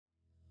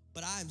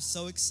But I am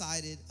so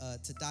excited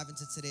to dive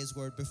into today's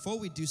word. Before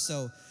we do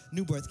so,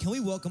 New Birth, can we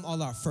welcome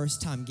all our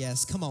first-time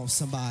guests? Come on,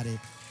 somebody.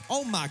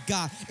 Oh my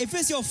God. If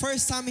it's your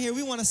first time here,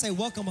 we want to say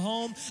welcome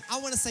home.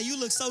 I want to say you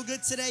look so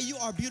good today. You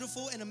are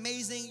beautiful and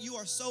amazing. You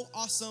are so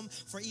awesome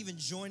for even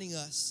joining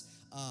us.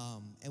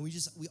 And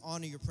we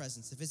honor your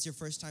presence. If it's your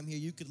first time here,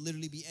 you could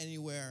literally be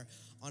anywhere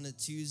on a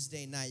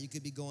Tuesday night. You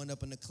could be going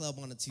up in the club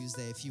on a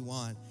Tuesday if you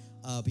want.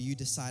 But you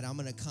decide, I'm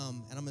going to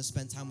come and I'm going to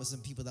spend time with some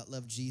people that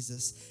love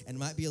Jesus. And it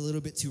might be a little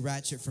bit too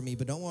ratchet for me,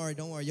 but don't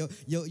worry.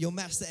 You'll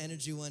match the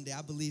energy one day.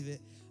 I believe it.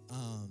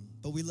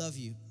 But we love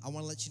you. I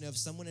want to let you know if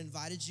someone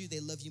invited you, they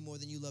love you more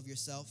than you love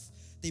yourself.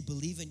 They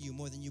believe in you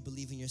more than you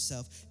believe in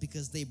yourself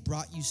because they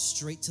brought you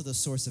straight to the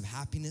source of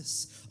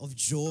happiness, of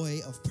joy,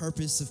 of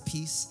purpose, of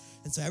peace.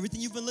 And so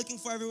everything you've been looking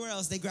for everywhere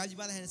else, they grabbed you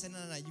by the hand and said, no,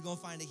 you're going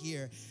to find it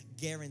here.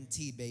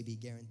 Guaranteed, baby,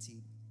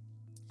 guaranteed.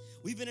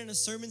 We've been in a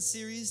sermon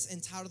series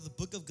entitled The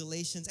Book of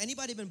Galatians.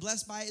 Anybody been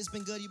blessed by it? It's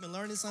been good? You've been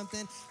learning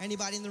something?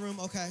 Anybody in the room?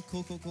 Okay,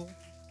 cool.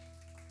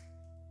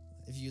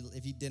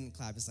 If you didn't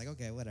clap, it's like,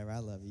 okay, whatever, I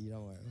love you,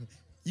 don't worry.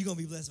 You're going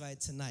to be blessed by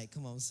it tonight.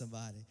 Come on,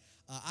 somebody.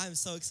 I'm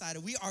so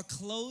excited. We are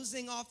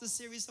closing off the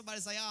series.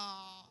 Somebody's like,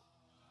 oh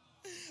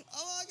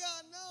my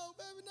God, no,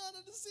 baby, not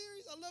in the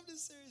series. I love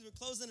this series. We're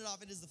closing it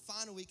off. It is the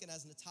final week, and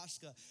as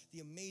Natasha, the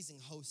amazing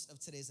host of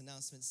today's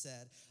announcement,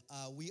 said,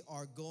 we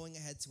are going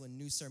ahead to a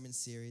new sermon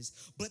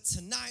series. But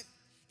tonight,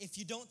 if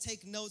you don't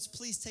take notes,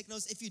 please take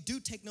notes. If you do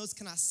take notes,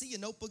 can I see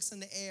your notebooks in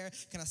the air?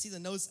 Can I see the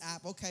notes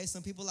app? Okay,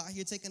 some people out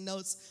here taking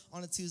notes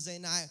on a Tuesday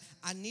night.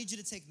 I need you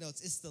to take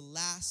notes. It's the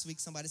last week.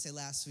 Somebody say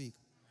last week.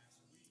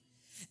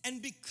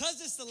 And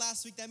because it's the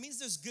last week, that means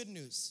there's good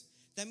news.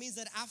 That means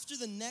that after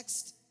the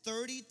next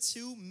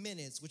 32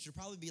 minutes, which would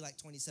probably be like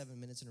 27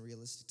 minutes in a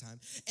realistic time,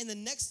 in the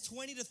next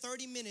 20 to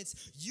 30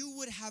 minutes, you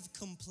would have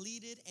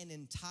completed an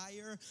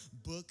entire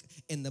book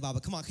in the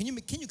Bible. Come on, can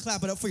you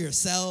clap it up for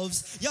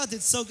yourselves? Y'all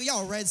did so good.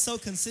 Y'all read so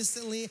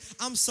consistently.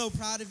 I'm so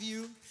proud of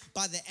you.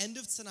 By the end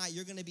of tonight,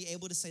 you're going to be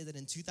able to say that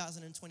in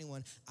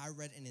 2021, I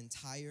read an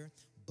entire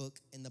book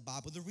in the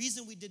Bible. The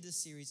reason we did this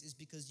series is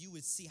because you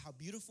would see how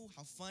beautiful,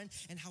 how fun,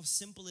 and how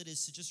simple it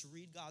is to just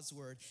read God's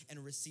word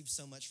and receive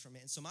so much from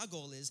it. And so my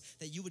goal is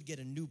that you would get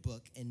a new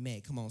book in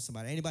May. Come on,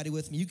 somebody. Anybody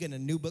with me? You get a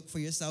new book for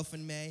yourself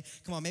in May.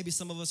 Come on, maybe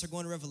some of us are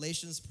going to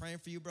Revelations, praying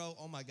for you, bro.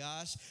 Oh my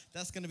gosh,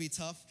 that's going to be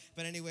tough.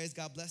 But anyways,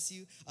 God bless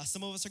you.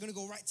 Some of us are going to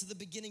go right to the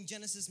beginning,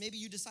 Genesis. Maybe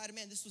you decided,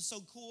 man, this was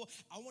so cool.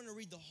 I want to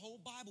read the whole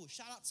Bible.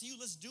 Shout out to you.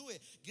 Let's do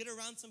it. Get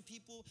around some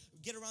people,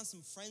 get around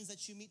some friends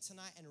that you meet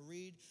tonight and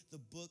read the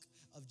book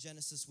of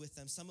Genesis with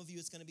them. Some of you,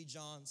 it's going to be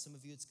John. Some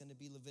of you, it's going to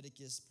be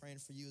Leviticus, praying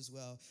for you as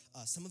well.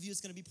 Some of you,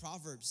 it's going to be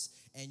Proverbs,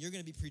 and you're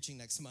going to be preaching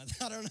next month.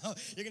 I don't know.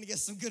 You're going to get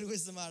some good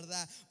wisdom out of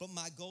that. But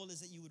my goal is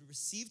that you would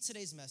receive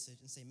today's message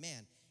and say,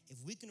 man, if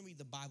we can read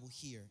the Bible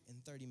here in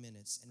 30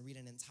 minutes and read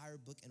an entire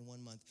book in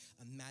 1 month,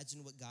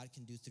 imagine what God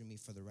can do through me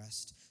for the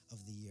rest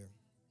of the year.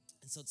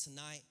 And so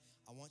tonight,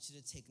 I want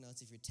you to take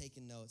notes. If you're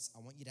taking notes,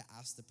 I want you to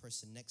ask the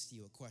person next to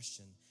you a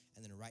question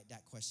and then write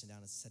that question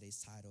down as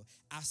today's title.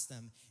 Ask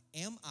them,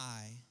 am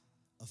I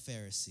a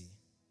Pharisee?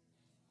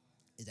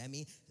 Is that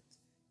me?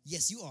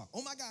 Yes, you are.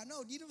 Oh my God,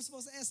 no, you were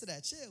supposed to answer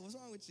that. Chill, what's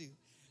wrong with you?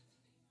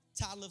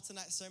 Title of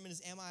tonight's sermon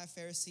is, Am I a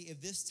Pharisee?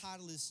 If this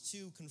title is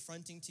too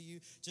confronting to you,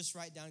 just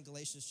write down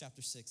Galatians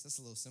chapter 6. That's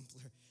a little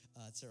simpler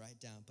to write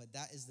down, but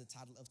that is the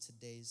title of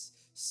today's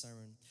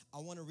sermon. I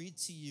want to read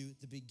to you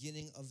the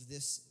beginning of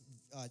this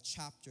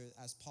chapter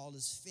as Paul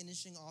is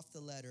finishing off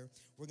the letter.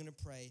 We're going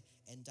to pray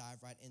and dive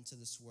right into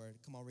this word.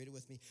 Come on, read it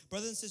with me.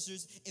 Brothers and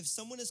sisters, if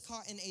someone is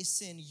caught in a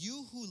sin,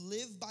 you who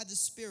live by the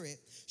Spirit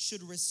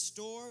should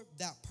restore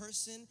that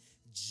person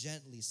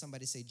gently.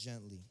 Somebody say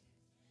gently.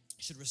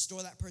 Should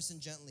restore that person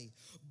gently.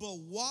 But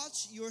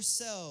watch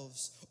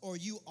yourselves, or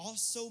you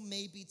also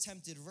may be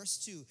tempted.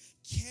 Verse 2,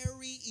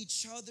 carry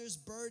each other's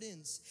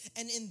burdens,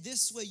 and in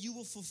this way you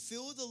will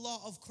fulfill the law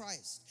of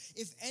Christ.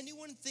 If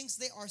anyone thinks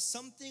they are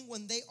something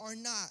when they are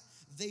not,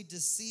 they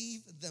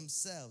deceive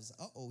themselves.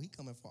 He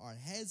coming for our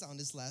heads on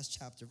this last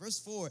chapter. Verse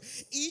 4,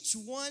 each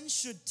one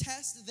should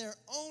test their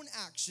own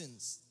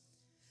actions.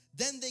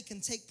 Then they can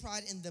take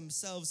pride in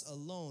themselves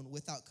alone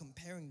without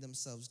comparing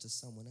themselves to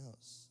someone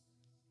else.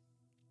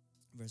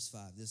 Verse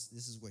 5, this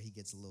is where he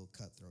gets a little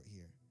cutthroat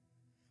here.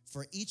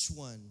 For each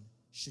one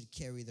should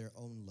carry their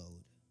own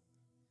load.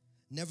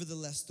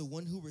 Nevertheless, the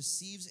one who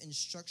receives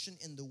instruction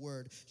in the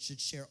word should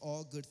share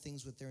all good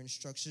things with their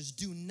instructors.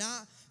 Do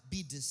not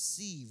be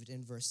deceived,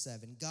 in verse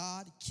 7.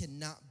 God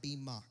cannot be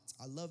mocked.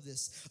 I love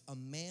this. A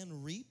man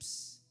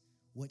reaps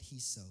what he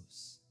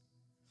sows.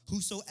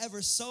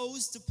 Whosoever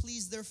sows to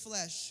please their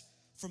flesh,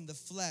 from the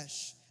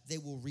flesh they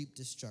will reap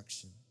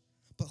destruction.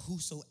 But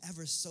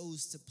whosoever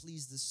sows to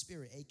please the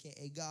Spirit,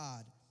 a.k.a.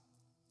 God,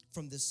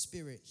 from the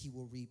Spirit he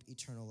will reap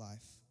eternal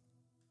life.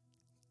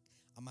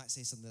 might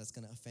say something that's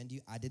going to offend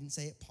you. I didn't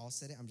say it. Paul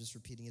said it. I'm just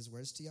repeating his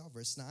words to y'all.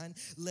 Verse 9,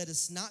 let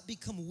us not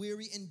become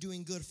weary in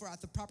doing good, for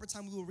at the proper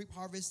time we will reap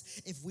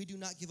harvest if we do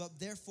not give up.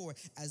 Therefore,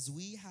 as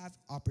we have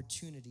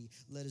opportunity,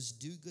 let us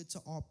do good to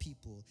all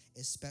people,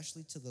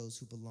 especially to those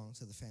who belong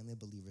to the family of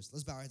believers.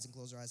 Let's bow our heads and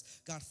close our eyes.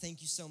 God,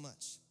 thank you so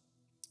much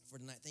for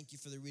tonight. Thank you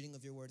for the reading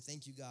of your word.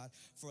 Thank you, God,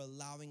 for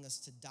allowing us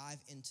to dive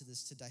into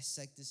this, to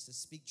dissect this, to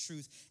speak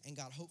truth, and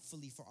God,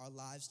 hopefully for our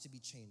lives to be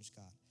changed,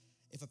 God.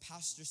 If a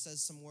pastor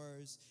says some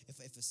words, if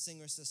a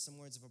singer says some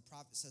words, if a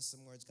prophet says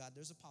some words, God,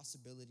 there's a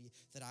possibility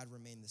that I'd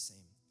remain the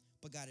same.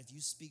 But God, if you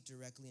speak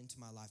directly into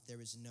my life,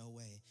 there is no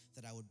way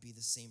that I would be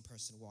the same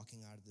person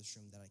walking out of this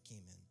room that I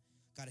came in.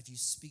 God, if you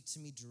speak to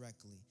me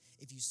directly,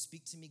 if you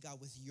speak to me, God,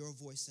 with your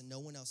voice and no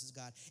one else's,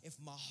 God, if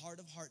my heart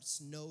of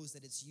hearts knows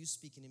that it's you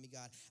speaking to me,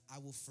 God, I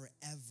will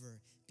forever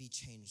be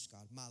changed,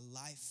 God. My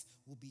life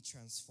will be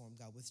transformed,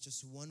 God. With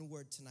just one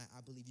word tonight,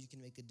 I believe you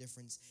can make a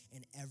difference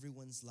in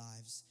everyone's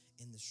lives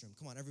in this room.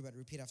 Come on, everybody,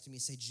 repeat after me.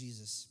 Say,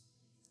 Jesus.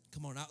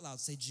 Come on, out loud.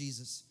 Say,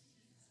 Jesus,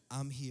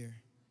 I'm here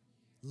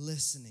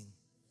listening.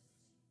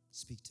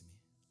 Speak to me.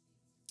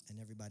 And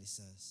everybody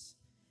says,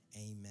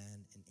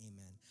 amen and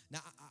amen. Now,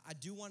 I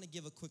do want to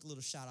give a quick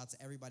little shout out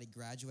to everybody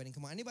graduating.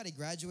 Come on, anybody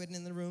graduating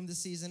in the room this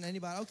season?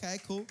 Anybody? Okay,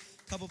 cool.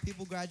 Couple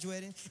people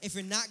graduating. If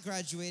you're not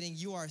graduating,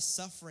 you are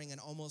suffering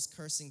and almost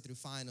cursing through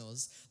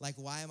finals. Like,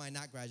 why am I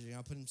not graduating?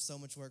 I put in so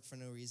much work for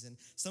no reason.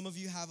 Some of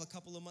you have a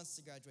couple of months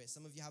to graduate.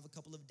 Some of you have a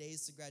couple of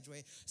days to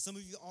graduate. Some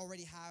of you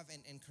already have,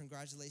 and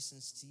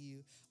congratulations to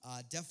you.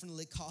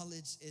 Definitely,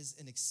 college is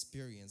an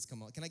experience.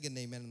 Come on, can I get an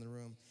amen in the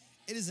room?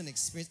 It is an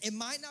experience. It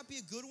might not be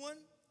a good one.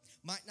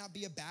 Might not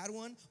be a bad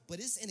one, but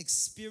it's an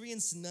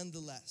experience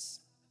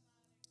nonetheless.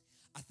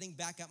 I think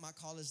back at my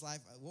college life.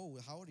 Whoa,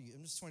 how old are you?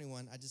 I'm just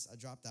 21. I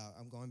dropped out.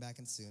 I'm going back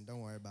in soon.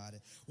 Don't worry about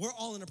it. We're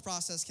all in the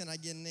process. Can I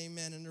get an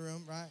amen in the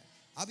room, right?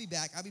 I'll be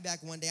back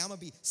one day. I'm going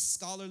to be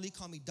scholarly.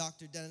 Call me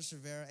Dr. Dennis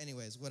Rivera.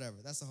 Anyways, whatever.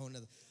 That's a whole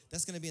nother.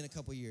 That's going to be in a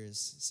couple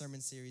years.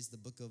 Sermon series, the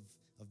book of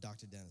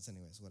Dr. Dennis.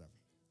 Anyways, whatever.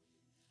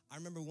 I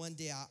remember one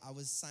day I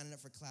was signing up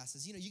for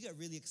classes. You know, you get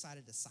really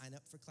excited to sign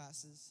up for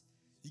classes.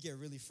 You get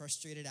really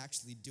frustrated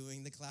actually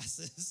doing the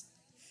classes.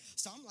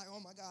 So I'm like, oh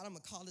my God, I'm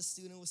a college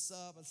student, what's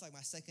up? It's like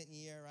my second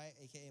year, right?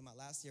 AKA my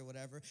last year,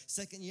 whatever.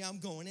 Second year, I'm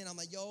going in. I'm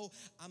like, yo,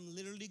 I'm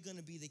literally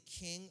gonna be the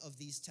king of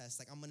these tests.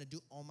 Like, I'm gonna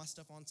do all my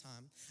stuff on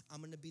time.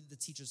 I'm gonna be the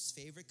teacher's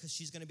favorite because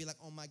she's gonna be like,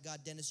 oh my God,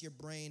 Dennis, your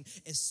brain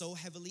is so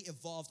heavily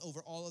evolved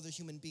over all other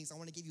human beings. I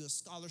wanna give you a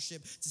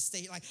scholarship to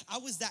stay. Like, I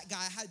was that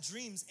guy. I had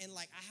dreams and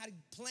like I had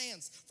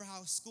plans for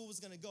how school was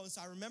gonna go. And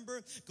so I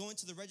remember going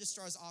to the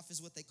registrar's office,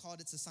 what they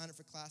called it, to sign up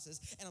for classes.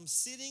 And I'm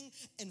sitting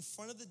in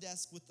front of the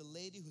desk with the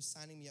lady who's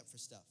signing me up for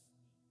stuff.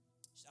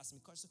 She asked me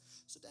a question.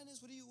 So Dennis,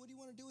 what do you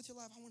want to do with your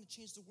life? I want to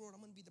change the world.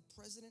 I'm going to be the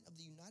president of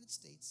the United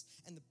States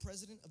and the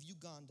president of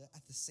Uganda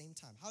at the same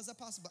time. How is that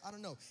possible? I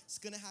don't know. It's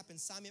going to happen.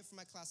 Sign me up for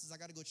my classes. I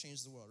got to go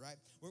change the world, right?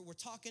 We're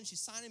talking.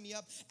 She's signing me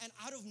up. And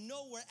out of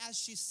nowhere, as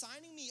she's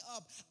signing me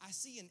up, I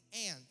see an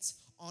ant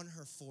on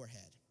her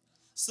forehead.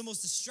 It's the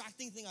most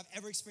distracting thing I've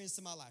ever experienced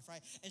in my life,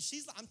 right? And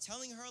I'm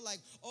telling her like,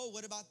 oh,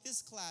 what about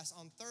this class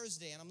on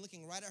Thursday? And I'm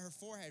looking right at her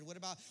forehead. What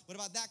about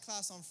that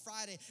class on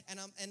Friday? And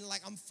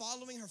I'm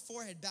following her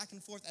forehead back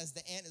and forth as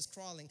the ant is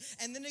crawling.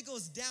 And then it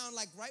goes down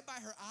like right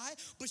by her eye,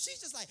 but she's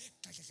just like,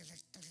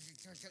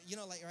 you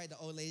know, like, right, the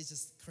old lady's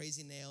just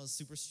crazy nails,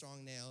 super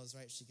strong nails,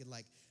 right? She could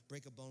like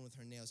break a bone with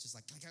her nails, just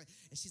like,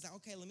 and she's like,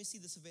 okay, let me see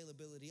this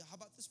availability. How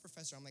about this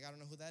professor? I'm like, I don't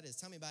know who that is.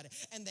 Tell me about it.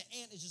 And the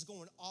ant is just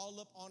going all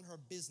up on her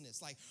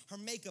business. Like, her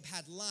makeup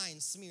had line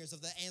smears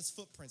of the ant's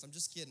footprints. I'm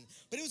just kidding.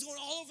 But it was going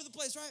all over the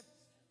place, right?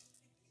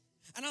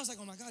 And I was like,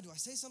 oh my God, do I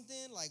say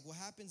something? Like, what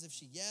happens if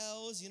she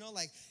yells? You know,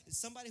 like,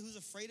 somebody who's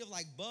afraid of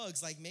like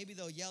bugs, like maybe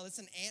they'll yell, it's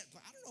an ant,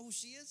 but I don't know who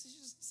she is. She's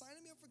just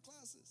signing me up for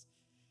classes.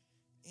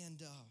 And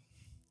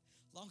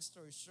long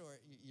story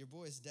short, your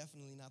boy is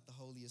definitely not the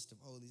holiest of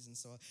holies. And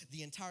so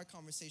the entire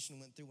conversation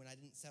went through when I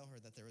didn't tell her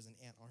that there was an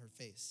ant on her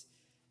face.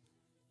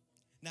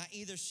 Now,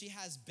 either she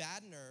has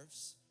bad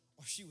nerves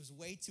or she was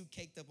way too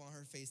caked up on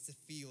her face to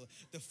feel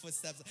the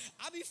footsteps.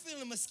 I be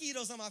feeling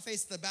mosquitoes on my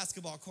face at the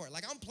basketball court.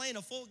 Like, I'm playing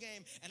a full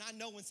game, and I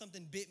know when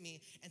something bit me.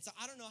 And so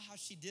I don't know how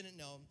she didn't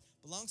know.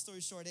 But long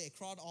story short, it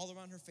crawled all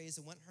around her face.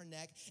 It went her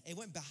neck. It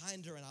went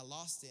behind her, and I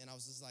lost it. And I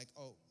was just like,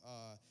 oh,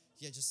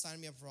 yeah, just sign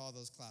me up for all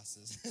those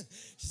classes.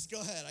 Just go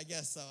ahead, I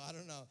guess so. I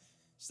don't know.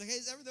 She's like, hey,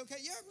 is everything okay?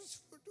 Yeah,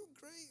 we're doing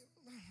great.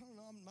 I don't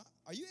know.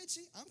 Are you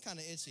itchy? I'm kind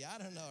of itchy. I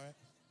don't know, right?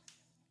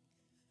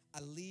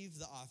 I leave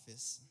the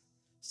office,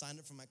 sign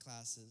up for my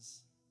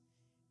classes,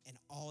 and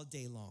all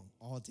day long,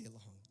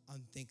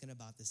 I'm thinking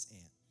about this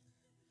ant.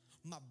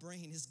 My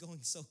brain is going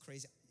so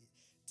crazy.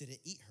 Did it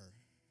eat her?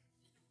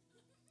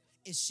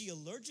 Is she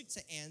allergic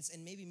to ants,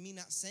 and maybe me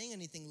not saying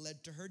anything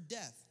led to her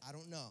death? I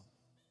don't know.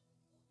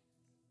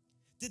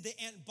 Did the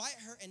ant bite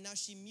her and now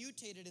she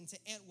mutated into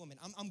Ant Woman?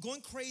 I'm going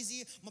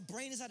crazy. My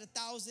brain is at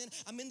 1,000.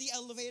 I'm in the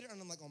elevator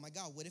and I'm like, oh my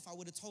God, what if I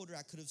would have told her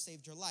I could have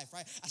saved her life,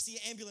 right? I see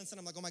an ambulance and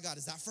I'm like, oh my God,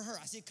 is that for her?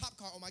 I see a cop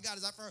car, oh my God,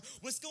 is that for her?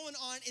 What's going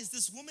on? Is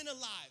this woman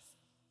alive?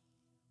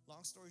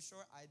 Long story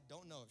short, I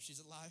don't know if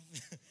she's alive.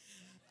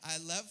 I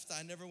left,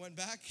 I never went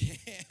back,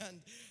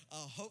 and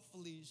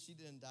hopefully she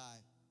didn't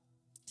die.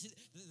 See,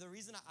 the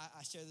reason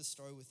I share this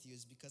story with you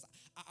is because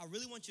I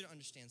really want you to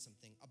understand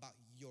something about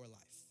your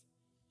life.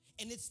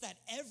 And it's that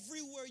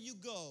everywhere you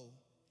go,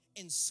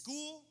 in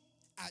school,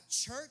 at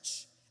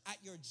church, at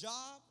your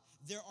job,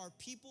 there are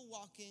people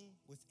walking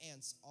with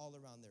ants all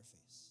around their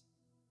face.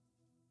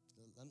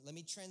 Let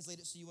me translate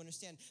it so you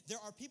understand. There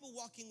are people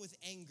walking with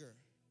anger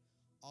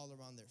all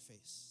around their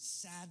face,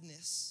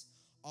 sadness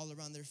all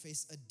around their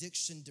face,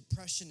 addiction,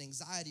 depression,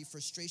 anxiety,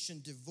 frustration,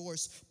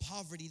 divorce,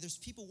 poverty. There's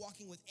people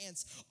walking with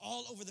ants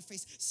all over their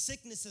face,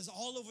 sicknesses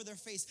all over their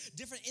face,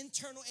 different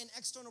internal and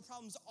external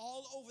problems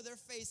all over their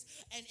face.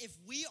 And if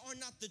we are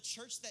not the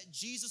church that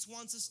Jesus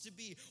wants us to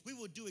be, we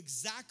will do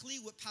exactly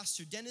what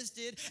Pastor Dennis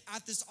did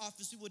at this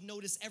office. We would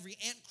notice every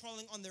ant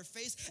crawling on their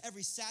face,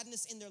 every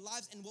sadness in their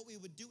lives, and what we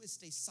would do is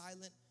stay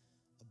silent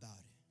about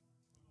it.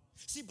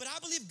 See, but I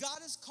believe God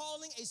is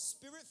calling a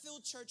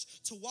spirit-filled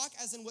church to walk,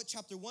 as in what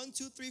chapter 1,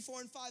 2, 3,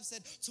 4, and 5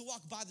 said, to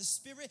walk by the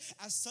Spirit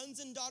as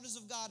sons and daughters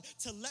of God,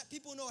 to let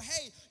people know,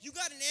 hey, you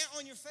got an ant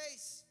on your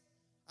face,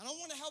 and I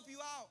want to help you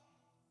out.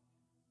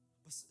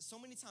 But so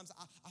many times,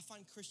 I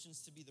find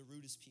Christians to be the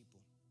rudest people.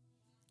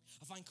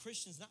 I find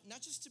Christians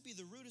not just to be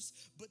the rudest,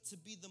 but to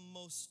be the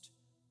most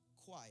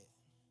quiet.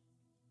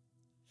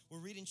 We're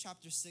reading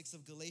chapter 6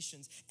 of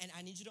Galatians, and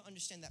I need you to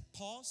understand that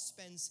Paul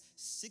spends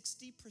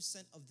 60%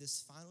 of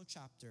this final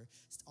chapter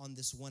on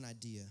this one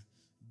idea: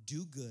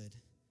 do good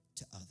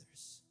to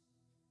others.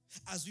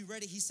 As we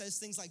read it, he says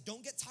things like,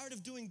 don't get tired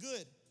of doing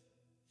good.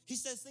 He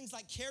says things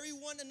like, carry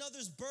one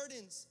another's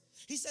burdens.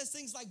 He says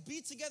things like, be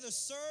together,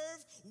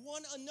 serve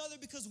one another,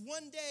 because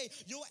one day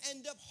you'll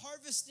end up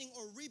harvesting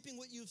or reaping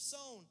what you've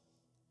sown.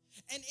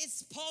 And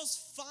it's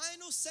Paul's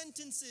final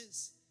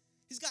sentences.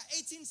 He's got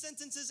 18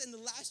 sentences in the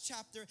last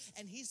chapter,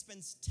 and he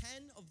spends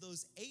 10 of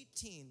those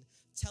 18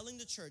 telling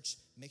the church,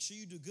 make sure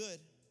you do good.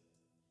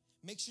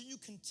 Make sure you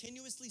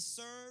continuously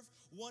serve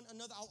one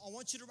another. I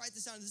want you to write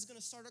this down. This is going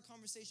to start our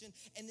conversation,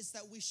 and it's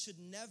that we should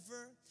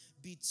never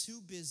be too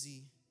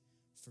busy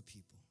for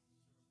people.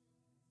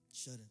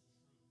 Shouldn't.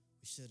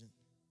 We shouldn't.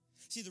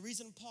 See, the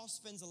reason Paul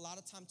spends a lot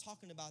of time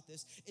talking about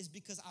this is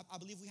because I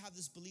believe we have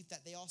this belief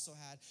that they also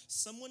had.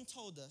 Someone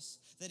told us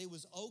that it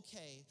was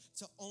okay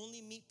to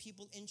only meet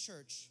people in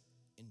church.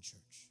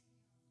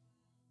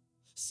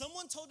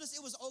 Someone told us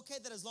it was okay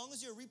that as long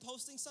as you're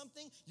reposting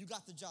something, you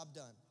got the job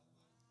done.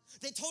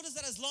 They told us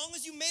that as long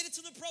as you made it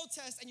to the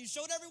protest and you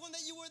showed everyone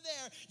that you were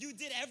there, you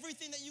did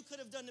everything that you could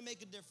have done to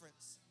make a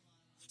difference.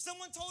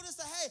 Someone told us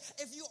that,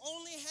 hey, if you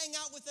only hang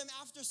out with them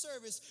after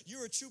service,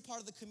 you're a true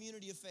part of the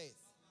community of faith.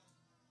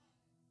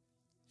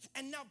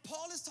 And now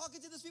Paul is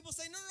talking to these people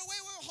saying, no, wait,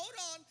 hold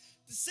on.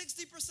 The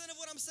 60% of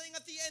what I'm saying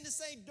at the end is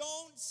saying,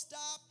 don't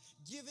stop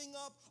giving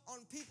up on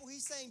people.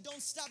 He's saying,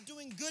 don't stop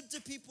doing good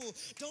to people.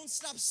 Don't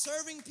stop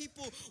serving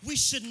people. We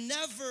should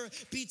never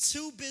be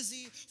too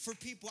busy for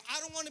people. I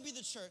don't want to be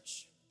the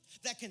church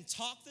that can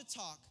talk the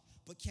talk,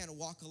 but can't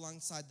walk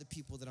alongside the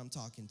people that I'm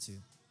talking to.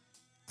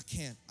 I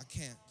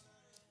can't.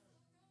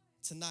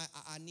 Tonight,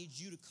 I need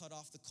you to cut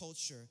off the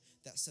culture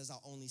that says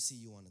I'll only see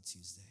you on a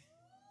Tuesday.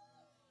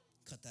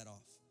 Cut that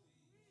off.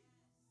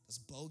 That's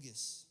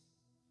bogus.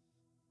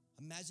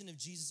 Imagine if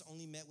Jesus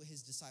only met with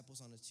his disciples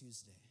on a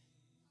Tuesday.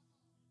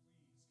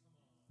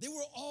 They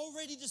were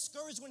already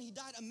discouraged when he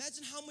died.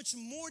 Imagine how much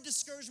more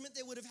discouragement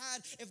they would have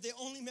had if they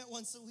only met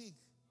once a week.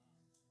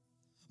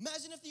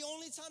 Imagine if the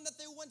only time that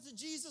they went to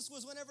Jesus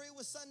was whenever it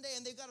was Sunday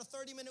and they got a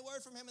 30-minute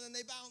word from him and then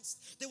they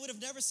bounced. They would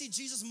have never seen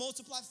Jesus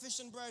multiply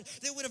fish and bread.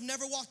 They would have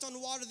never walked on the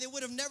water. They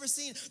would have never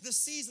seen the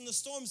seas and the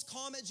storms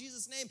calm at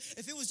Jesus' name.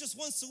 If it was just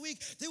once a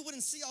week, they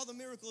wouldn't see all the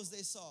miracles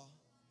they saw.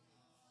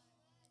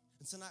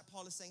 And tonight,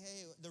 Paul is saying,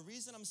 hey, the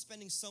reason I'm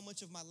spending so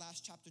much of my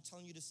last chapter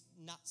telling you to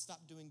not stop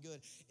doing good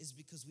is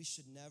because we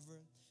should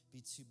never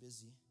be too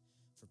busy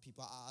for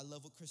people. I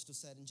love what Crystal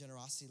said in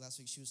Generosity last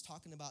week. She was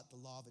talking about the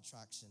law of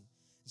attraction.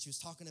 And she was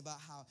talking about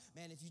how,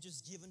 man, if you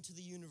just give into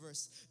the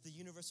universe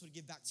would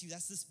give back to you.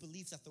 That's this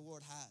belief that the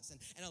world has.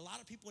 And a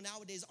lot of people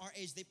nowadays, our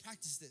age, they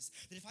practice this.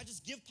 That if I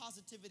just give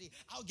positivity,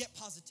 I'll get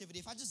positivity.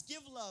 If I just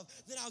give love,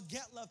 then I'll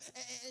get love.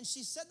 And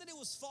she said that it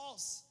was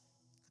false.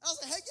 I was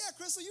like, heck yeah,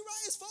 Crystal, you're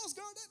right. It's false,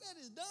 girl. That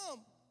is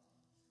dumb.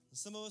 And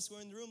some of us were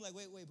in the room like,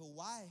 wait, but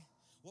why?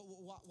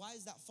 Why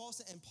is that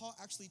false? And Paul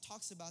actually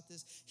talks about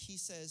this. He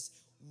says,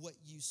 what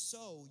you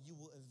sow, you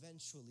will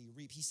eventually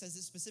reap. He says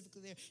it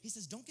specifically there. He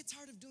says, don't get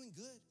tired of doing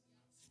good,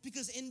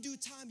 because in due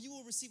time, you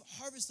will receive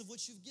a harvest of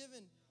what you've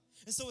given.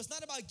 And so it's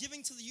not about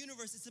giving to the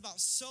universe. It's about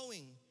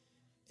sowing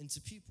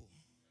into people.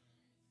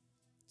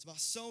 It's about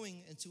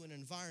sowing into an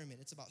environment.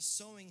 It's about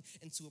sowing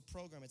into a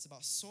program. It's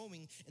about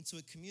sowing into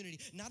a community,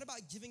 not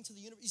about giving to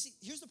the universe. You see,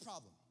 here's the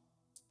problem.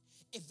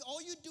 If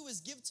all you do is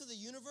give to the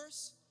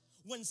universe,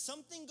 when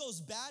something goes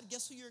bad,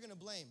 guess who you're going to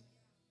blame?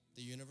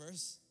 The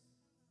universe.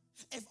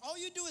 If all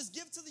you do is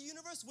give to the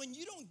universe, when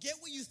you don't get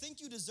what you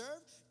think you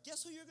deserve,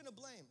 guess who you're going to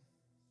blame?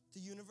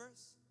 The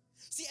universe.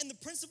 See, and the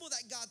principle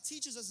that God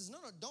teaches us is no,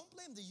 don't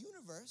blame the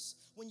universe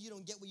when you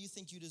don't get what you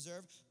think you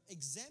deserve.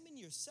 Examine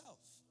yourself.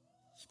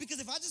 Because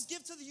if I just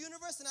give to the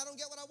universe and I don't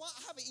get what I want,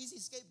 I have an easy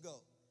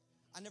scapegoat.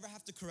 I never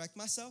have to correct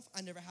myself.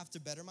 I never have to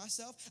better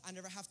myself. I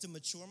never have to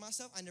mature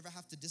myself. I never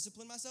have to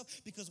discipline myself,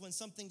 because when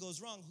something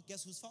goes wrong,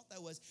 guess whose fault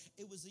that was?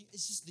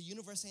 It's just the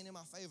universe ain't in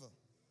my favor.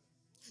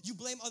 You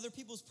blame other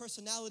people's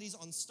personalities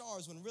on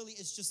stars when really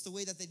it's just the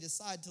way that they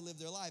decide to live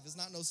their life. It's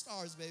not no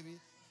stars, baby.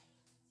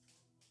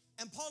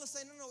 And Paul is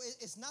saying, no,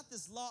 it's not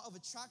this law of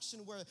attraction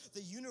where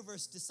the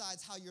universe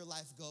decides how your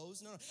life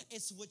goes. No,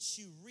 it's what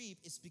you reap.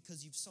 It's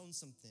because you've sown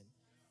something.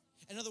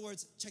 In other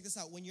words, check this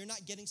out. When you're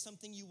not getting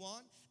something you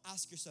want,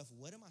 ask yourself,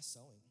 what am I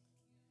sowing?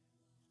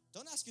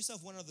 Don't ask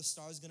yourself, when are the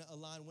stars going to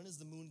align? When is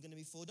the moon going to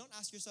be full? Don't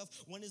ask yourself,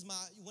 when is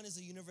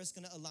the universe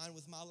going to align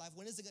with my life?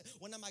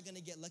 When am I going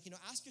to get lucky? No,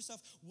 ask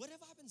yourself, what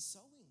have I been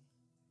sowing?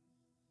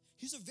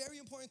 Here's a very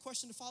important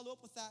question to follow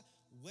up with that.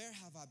 Where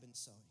have I been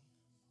sowing?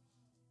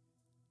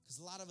 Because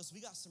a lot of us,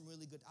 we got some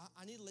really good,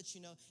 I need to let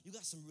you know, you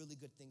got some really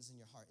good things in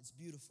your heart. It's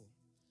beautiful.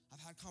 I've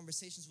had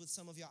conversations with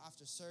some of y'all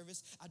after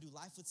service. I do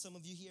life with some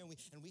of you here,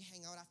 and we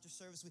hang out after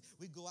service.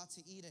 We go out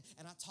to eat,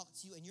 and I talk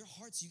to you, and your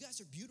hearts, you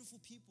guys are beautiful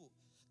people.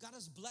 God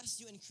has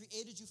blessed you and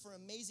created you for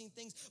amazing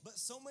things, but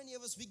so many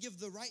of us, we give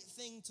the right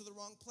thing to the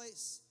wrong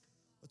place,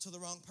 or to the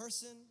wrong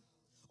person,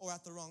 or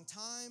at the wrong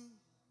time.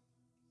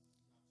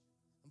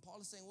 And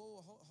Paul is saying,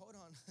 whoa, hold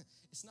on.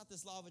 It's not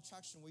this law of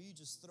attraction where you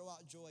just throw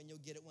out joy and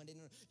you'll get it one day.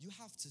 No, you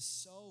have to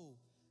sow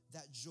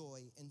that joy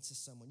into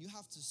someone. You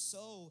have to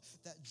sow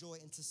that joy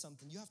into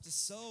something. You have to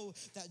sow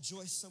that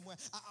joy somewhere.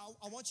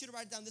 I want you to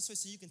write it down this way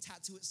so you can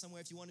tattoo it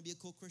somewhere if you want to be a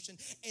cool Christian.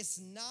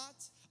 It's not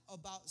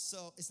about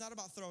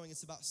throwing,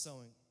 it's about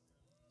sowing.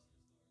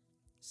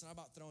 It's not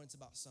about throwing, it's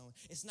about sowing.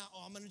 It's not,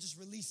 I'm going to just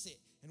release it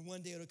and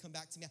one day it'll come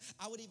back to me.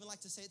 I would even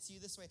like to say it to you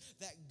this way,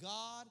 that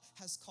God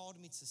has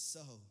called me to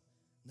sow,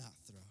 not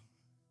throw.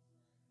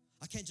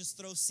 I can't just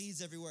throw seeds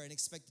everywhere and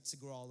expect it to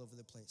grow all over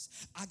the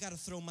place. I got to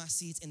throw my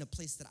seeds in a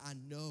place that I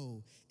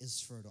know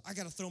is fertile. I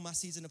got to throw my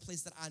seeds in a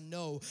place that I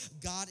know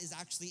God is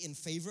actually in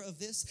favor of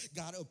this.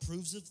 God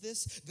approves of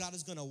this. God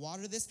is going to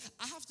water this.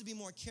 I have to be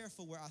more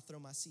careful where I throw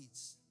my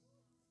seeds.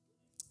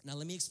 Now,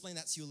 let me explain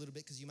that to you a little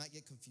bit because you might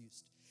get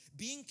confused.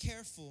 Being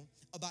careful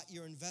about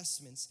your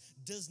investments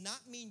does not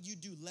mean you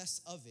do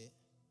less of it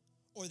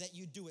or that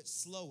you do it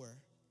slower.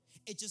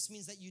 It just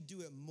means that you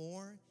do it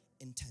more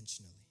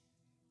intentionally.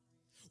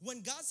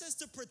 When God says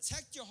to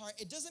protect your heart,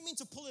 it doesn't mean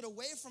to pull it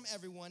away from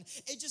everyone.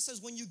 It just says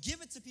when you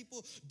give it to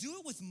people, do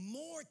it with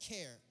more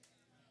care.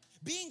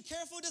 Being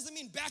careful doesn't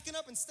mean backing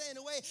up and staying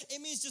away. It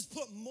means just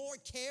put more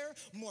care,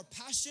 more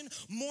passion,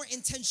 more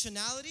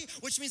intentionality,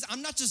 which means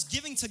I'm not just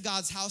giving to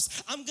God's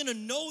house. I'm going to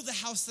know the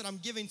house that I'm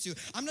giving to.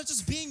 I'm not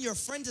just being your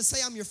friend to say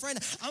I'm your friend.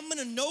 I'm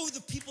going to know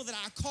the people that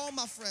I call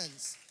my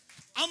friends.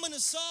 I'm going to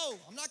sow.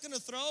 I'm not going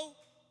to throw.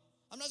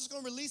 I'm not just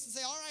going to release and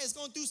say, all right, it's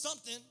going to do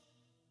something.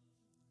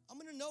 I'm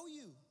going to know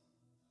you.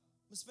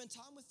 I'm going to spend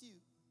time with you.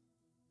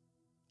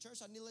 Church,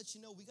 I need to let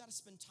you know we got to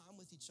spend time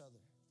with each other.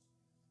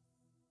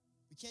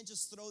 We can't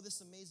just throw this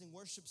amazing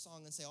worship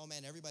song and say, oh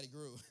man, everybody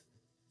grew.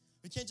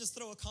 We can't just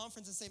throw a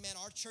conference and say, man,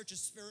 our church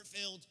is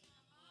spirit-filled.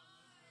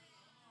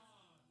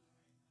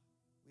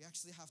 We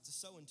actually have to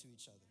sow into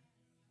each other.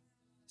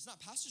 It's not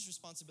pastor's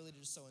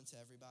responsibility to sow into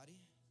everybody.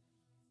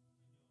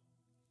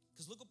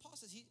 Because look what Paul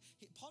says.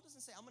 Paul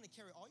doesn't say, I'm going to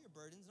carry all your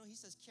burdens. No, he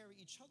says, carry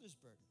each other's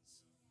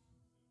burdens.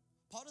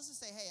 Paul doesn't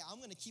say, hey, I'm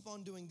going to keep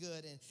on doing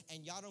good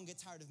and y'all don't get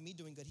tired of me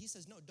doing good. He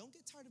says, no, don't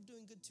get tired of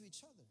doing good to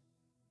each other.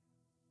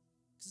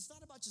 Because it's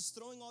not about just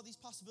throwing all these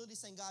possibilities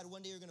saying, God,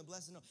 one day you're going to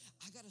bless it. No,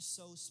 I got to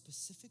sow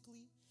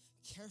specifically,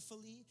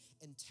 carefully,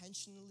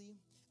 intentionally,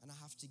 and I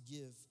have to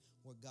give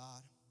where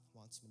God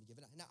wants me to give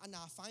it. Now,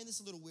 I find this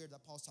a little weird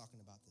that Paul's talking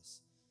about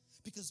this.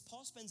 Because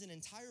Paul spends an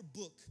entire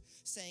book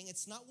saying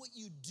it's not what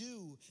you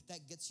do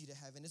that gets you to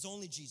heaven. It's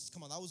only Jesus.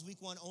 Come on, that was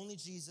week 1, only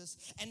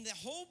Jesus. And the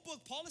whole book,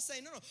 Paul is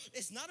saying, no,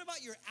 it's not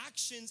about your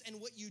actions and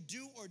what you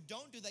do or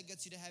don't do that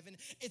gets you to heaven.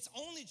 It's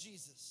only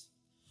Jesus.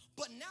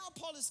 But now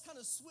Paul is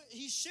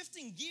he's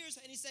shifting gears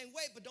and he's saying,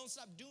 wait, but don't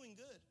stop doing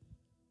good.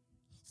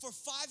 For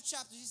 5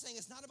 chapters, he's saying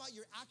it's not about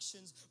your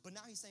actions, but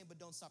now he's saying, but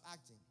don't stop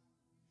acting.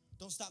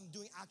 Don't stop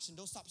doing action.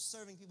 Don't stop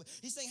serving people.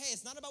 He's saying, hey,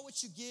 it's not about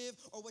what you give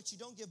or what you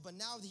don't give, but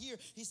now here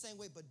he's saying,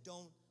 wait, but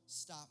don't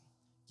stop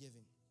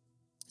giving.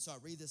 So I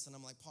read this and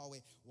I'm like, Paul,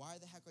 wait, why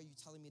the heck are you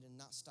telling me to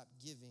not stop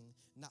giving,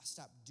 not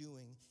stop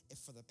doing, if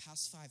for the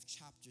past 5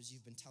 chapters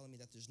you've been telling me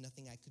that there's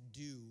nothing I could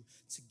do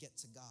to get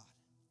to God?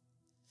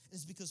 And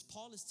it's because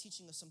Paul is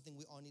teaching us something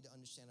we all need to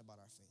understand about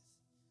our faith.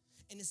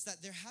 And it's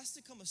that there has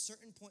to come a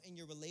certain point in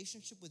your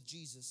relationship with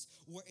Jesus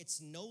where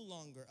it's no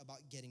longer about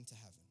getting to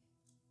heaven.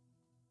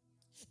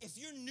 If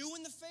you're new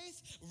in the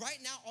faith, right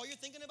now, all you're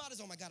thinking about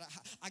is, oh my God,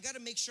 I got to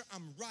make sure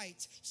I'm right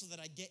so that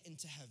I get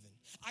into heaven.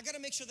 I got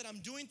to make sure that I'm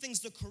doing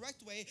things the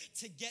correct way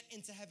to get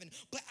into heaven.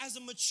 But as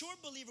a mature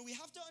believer, we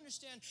have to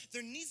understand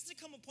there needs to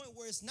come a point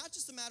where it's not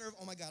just a matter of,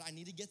 oh my God, I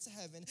need to get to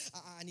heaven.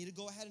 I need to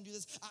go ahead and do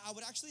this. I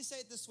would actually say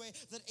it this way,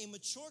 that a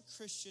mature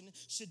Christian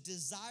should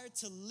desire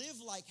to live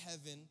like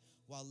heaven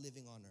while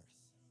living on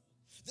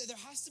earth. There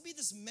has to be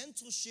this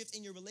mental shift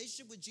in your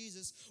relationship with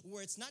Jesus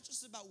where it's not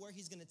just about where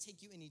he's going to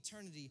take you in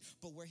eternity,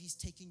 but where he's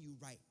taking you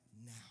right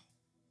now.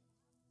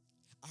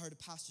 I heard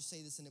a pastor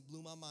say this, and it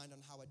blew my mind on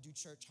how I do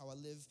church, how I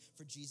live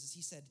for Jesus.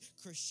 He said,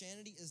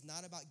 Christianity is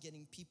not about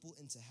getting people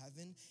into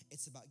heaven.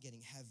 It's about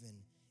getting heaven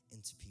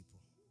into people.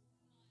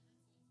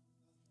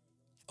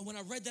 And when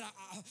I read that,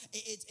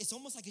 it's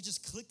almost like it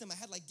just clicked in my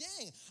head. Like,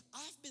 dang,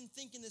 I've been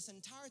thinking this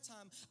entire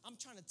time, I'm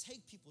trying to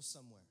take people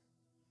somewhere.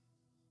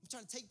 I'm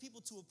trying to take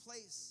people to a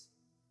place.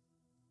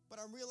 But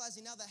I'm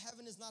realizing now that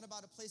heaven is not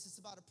about a place, it's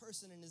about a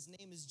person, and his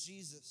name is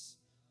Jesus.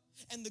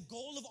 And the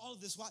goal of all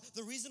of this,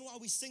 the reason why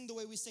we sing the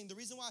way we sing, the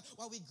reason why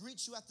we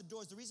greet you at the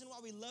doors, the reason why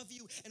we love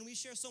you and we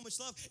share so much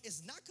love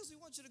is not because we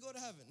want you to go to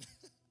heaven.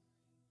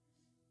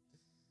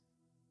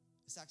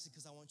 It's actually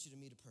because I want you to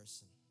meet a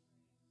person.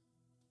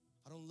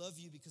 I don't love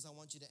you because I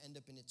want you to end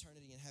up in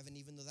eternity in heaven,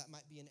 even though that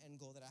might be an end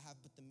goal that I have.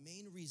 But the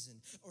main reason,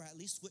 or at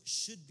least what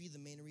should be the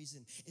main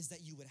reason, is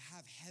that you would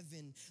have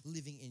heaven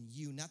living in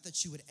you, not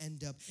that you would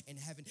end up in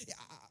heaven.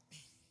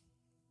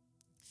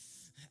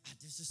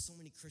 There's just so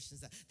many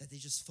Christians that they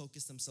just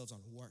focus themselves on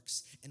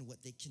works and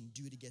what they can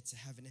do to get to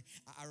heaven.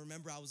 I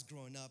remember I was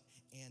growing up,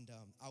 and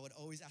I would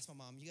always ask my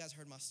mom. You guys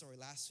heard my story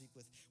last week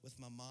with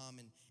my mom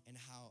and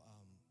how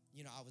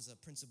I was a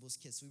principal's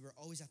kid, so we were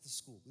always at the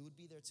school. We would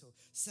be there till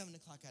 7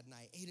 o'clock at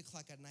night, 8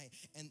 o'clock at night,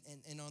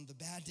 and on the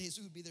bad days,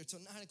 we would be there till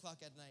 9 o'clock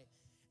at night.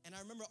 And I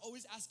remember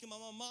always asking my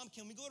mom,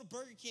 can we go to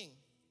Burger King?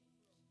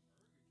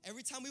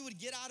 Every time we would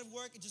get out of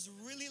work, it's just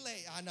really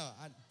late. I know,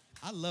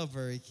 I love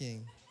Burger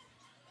King.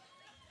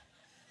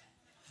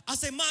 I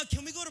say, Mom,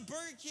 can we go to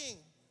Burger King?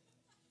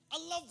 I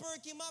love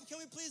Burger King. Mom, can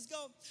we please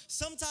go?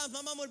 Sometimes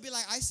my mom would be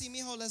like, I see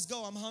mijo, let's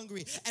go, I'm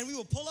hungry. And we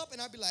would pull up and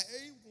I'd be like,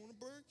 hey, we're going to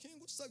Burger King?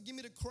 What's up? Give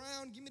me the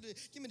crown. Give me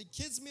the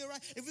kids meal, right?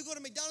 If we go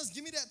to McDonald's,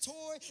 give me that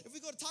toy. If we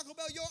go to Taco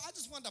Bell, I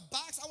just want the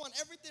box. I want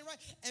everything, right?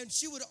 And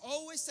she would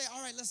always say,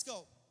 all right, let's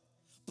go.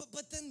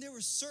 But then there were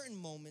certain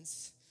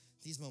moments,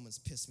 these moments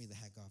pissed me the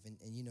heck off. And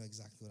you know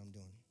exactly what I'm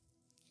doing.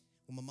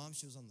 When my mom,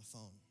 she was on the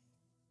phone.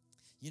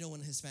 You know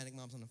when a Hispanic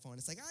mom's on the phone,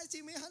 it's like, I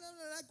see me,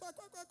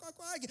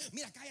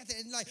 mira,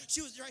 cállate. And like,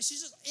 she was, right, she's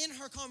just in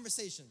her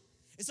conversation.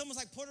 It's almost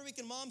like Puerto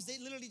Rican moms, they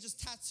literally just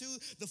tattoo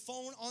the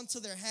phone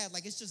onto their head,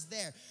 like it's just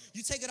there.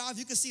 You take it off,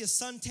 you can see a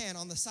suntan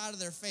on the side of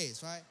their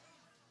face, right?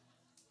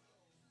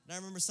 And I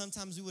remember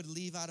sometimes we would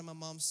leave out of my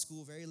mom's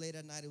school very late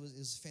at night. It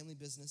was family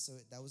business, so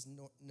it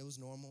was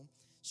normal.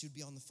 She would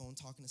be on the phone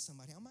talking to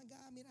somebody. Oh my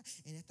God, mira,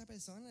 en esta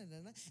persona,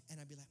 and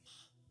I'd be like, Ma.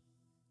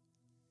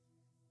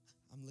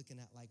 I'm looking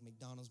at like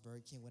McDonald's,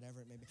 Burger King,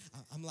 whatever it may be.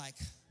 I'm like,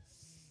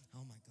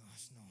 oh my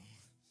gosh, no.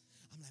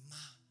 I'm like, Ma,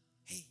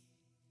 hey,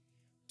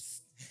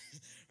 psst.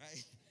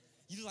 Right?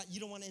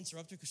 You don't want to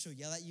interrupt her because she'll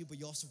yell at you, but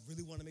you also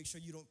really want to make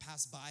sure you don't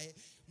pass by it.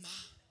 Ma,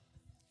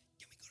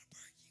 can we go to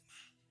Burger King,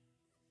 Ma?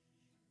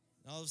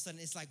 And all of a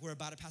sudden, it's like we're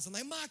about to pass. I'm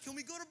like, Ma, can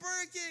we go to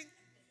Burger King?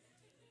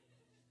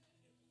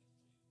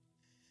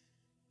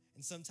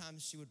 And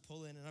sometimes she would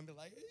pull in, and I'd be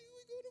like, hey,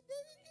 we go to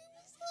Burger King,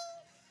 what's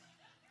up?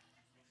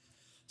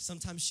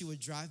 Sometimes she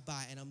would drive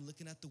by, and I'm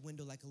looking at the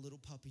window like a little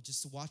puppy,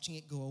 just watching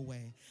it go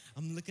away.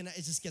 I'm looking at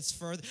it, just gets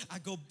further. I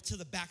go to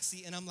the back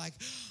seat, and I'm like,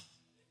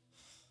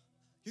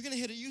 you're going to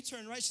hit a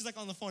U-turn, right? She's like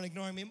on the phone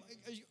ignoring me.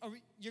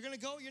 You're going to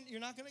go? You're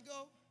not going to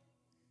go?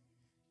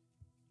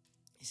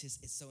 He says,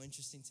 it's so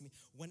interesting to me.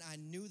 When I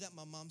knew that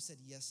my mom said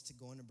yes to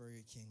going to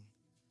Burger King,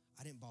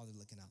 I didn't bother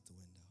looking out the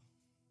window.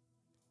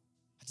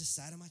 I just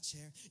sat in my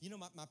chair. You know,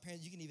 my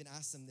parents, you can even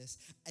ask them this.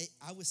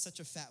 I was such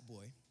a fat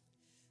boy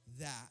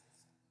that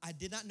I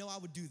did not know I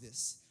would do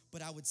this,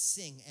 but I would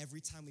sing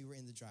every time we were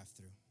in the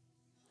drive-thru.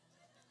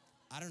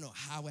 I don't know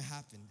how it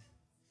happened.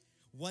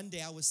 One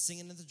day I was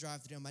singing at the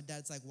drive-thru, and my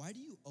dad's like, why do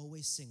you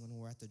always sing when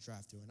we're at the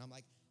drive-thru? And I'm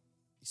like,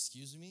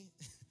 excuse me?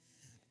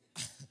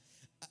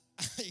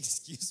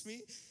 Excuse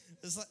me?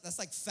 That's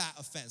like fat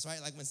offense,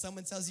 right? Like when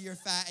someone tells you you're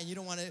fat and you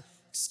don't want to,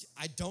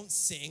 I don't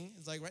sing.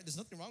 It's like, right, there's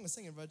nothing wrong with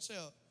singing, but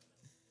chill.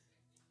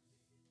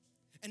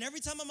 And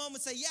every time my mom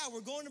would say, yeah, we're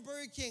going to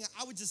Burger King,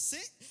 I would just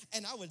sit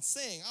and I would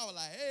sing. I was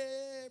like,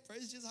 hey,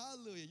 praise Jesus,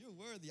 hallelujah. You're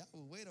worthy. I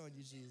will wait on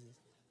you, Jesus.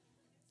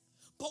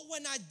 But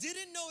when I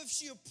didn't know if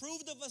she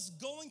approved of us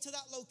going to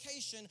that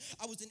location,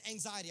 I was in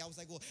anxiety. I was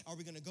like, well, are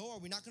we going to go? Are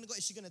we not going to go?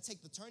 Is she going to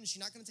take the turn? Is she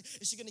not going to take?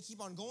 Is she going to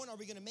keep on going? Are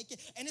we going to make it?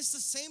 And it's the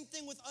same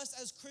thing with us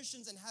as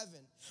Christians in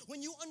heaven.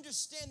 When you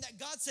understand that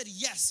God said,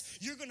 yes,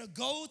 you're going to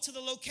go to the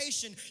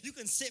location, you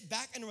can sit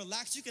back and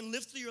relax. You can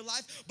live through your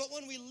life. But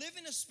when we live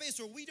in a space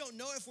where we don't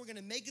know if we're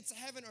going to make it to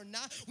heaven or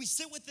not, we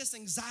sit with this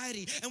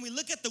anxiety and we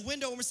look at the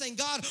window and we're saying,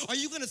 God, are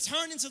you going to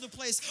turn into the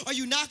place? Are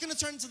you not going to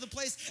turn into the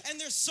place? And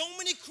there's so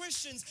many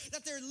Christians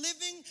that they're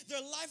living their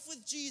life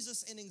with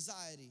Jesus in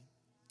anxiety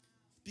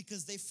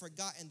because they've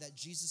forgotten that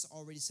Jesus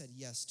already said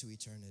yes to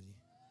eternity.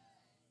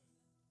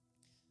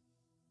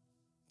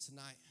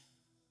 Tonight,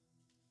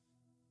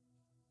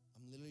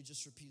 I'm literally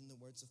just repeating the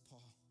words of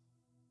Paul.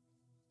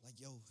 Like,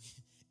 yo,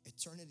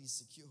 eternity is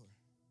secure.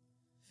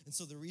 And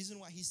so the reason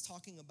why he's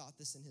talking about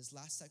this in his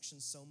last section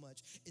so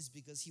much is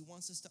because he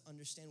wants us to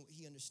understand what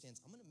he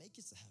understands. I'm going to make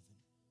it to heaven.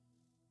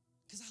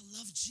 Because I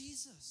love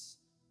Jesus.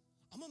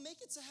 I'm going to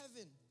make it to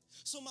heaven.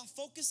 So my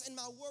focus and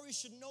my worry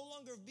should no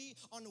longer be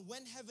on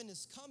when heaven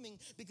is coming,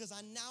 because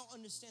I now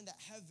understand that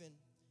heaven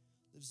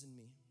lives in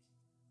me.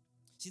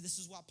 See, this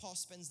is why Paul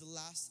spends the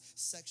last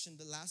section,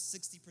 the last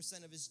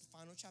 60% of his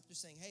final chapter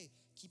saying, hey,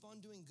 keep on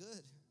doing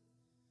good.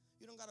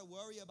 You don't got to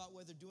worry about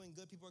whether doing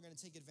good people are going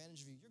to take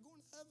advantage of you. You're going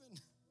to heaven.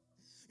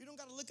 You don't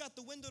got to look out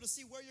the window to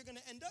see where you're going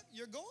to end up.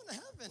 You're going to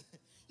heaven.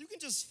 You can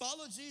just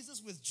follow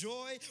Jesus with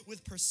joy,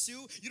 with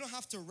pursuit. You don't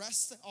have to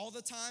rest all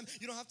the time.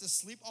 You don't have to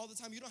sleep all the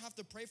time. You don't have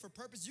to pray for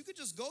purpose. You could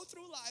just go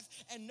through life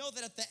and know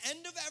that at the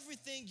end of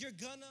everything, you're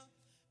going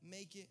to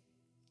make it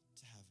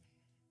to heaven.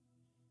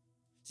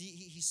 See,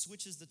 he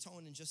switches the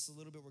tone in just a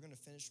little bit. We're going to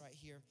finish right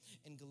here.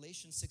 In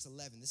Galatians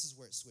 6:11, this is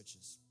where it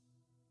switches.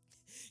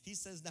 He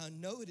says, now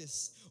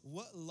notice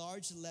what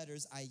large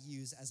letters I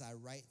use as I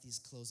write these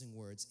closing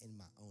words in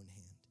my own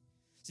hand.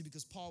 See,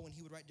 because Paul, when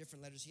he would write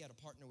different letters, he had a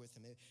partner with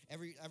him.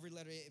 Every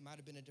letter, it might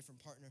have been a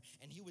different partner.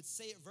 And he would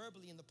say it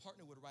verbally, and the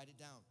partner would write it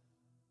down.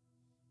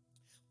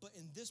 But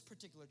in this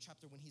particular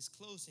chapter, when he's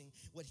closing,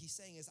 what he's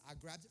saying is, I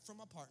grabbed it from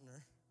my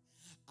partner.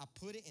 I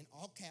put it in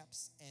all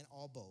caps and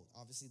all bold.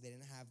 Obviously, they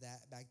didn't have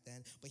that back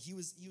then. But he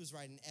was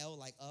writing L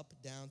like up,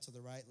 down, to the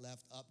right,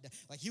 left, up, down.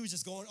 Like he was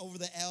just going over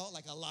the L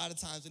like a lot of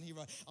times when he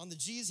wrote. On the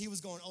G's, he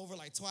was going over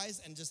like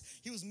twice, and just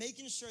he was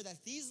making sure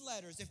that these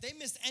letters, if they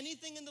missed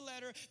anything in the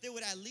letter, they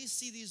would at least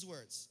see these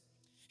words.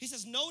 He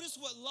says, notice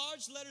what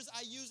large letters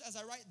I use as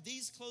I write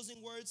these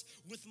closing words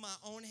with my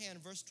own hand.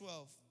 Verse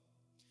 12.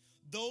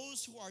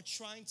 Those who are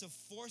trying to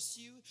force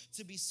you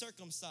to be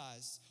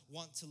circumcised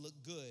want to look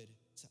good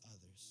to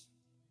others.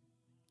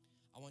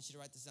 I want you to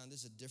write this down.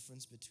 There's a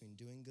difference between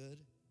doing good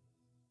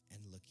and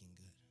looking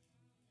good.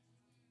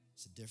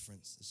 It's a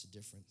difference. It's a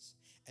difference.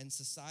 And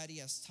society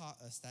has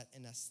taught us that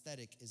an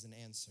aesthetic is an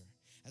answer.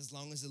 As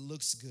long as it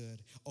looks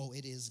good, oh,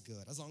 it is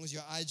good. As long as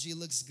your IG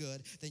looks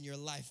good, then your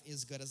life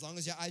is good. As long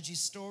as your IG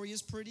story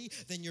is pretty,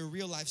 then your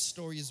real life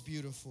story is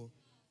beautiful.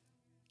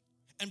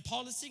 And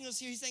Paul is seeing us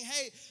here. He's saying,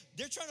 hey,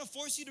 they're trying to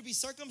force you to be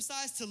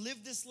circumcised, to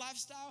live this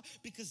lifestyle,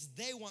 because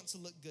they want to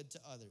look good to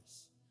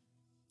others.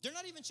 They're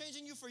not even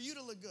changing you for you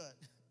to look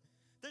good.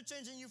 They're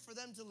changing you for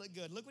them to look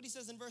good. Look what he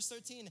says in verse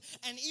 13.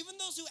 And even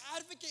those who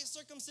advocate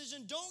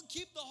circumcision don't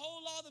keep the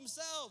whole law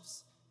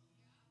themselves.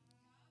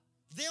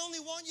 They only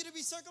want you to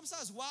be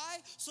circumcised. Why?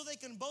 So they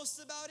can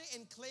boast about it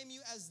and claim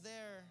you as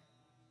their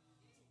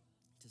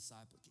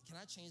disciple. Can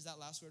I change that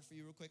last word for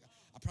you real quick?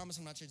 I promise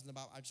I'm not changing the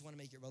Bible. I just want to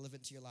make it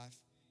relevant to your life.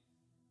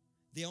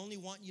 They only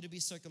want you to be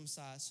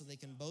circumcised so they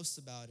can boast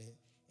about it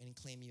and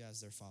claim you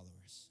as their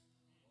followers.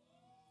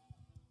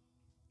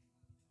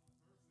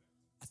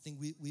 I think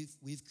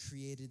we've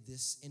created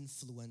this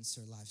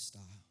influencer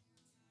lifestyle,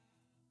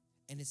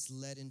 and it's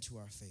led into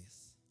our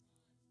faith,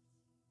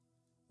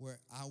 where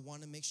I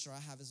want to make sure I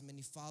have as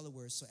many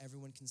followers so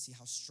everyone can see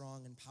how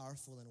strong and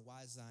powerful and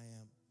wise I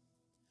am.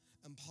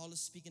 And Paul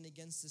is speaking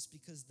against this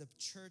because the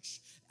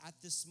church at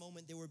this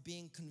moment, they were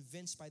being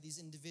convinced by these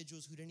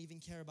individuals who didn't even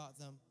care about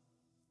them.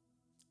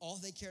 All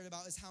they cared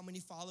about is how many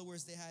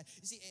followers they had.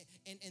 You see,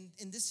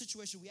 in this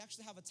situation, we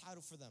actually have a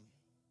title for them,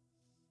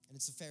 and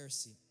it's a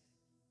Pharisee.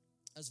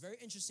 It's very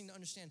interesting to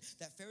understand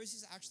that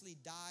Pharisees actually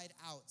died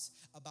out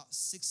about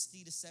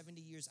 60 to 70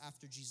 years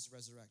after Jesus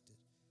resurrected,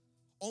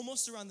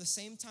 almost around the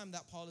same time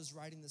that Paul is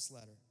writing this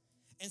letter.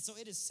 And so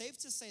it is safe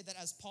to say that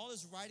as Paul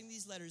is writing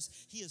these letters,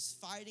 he is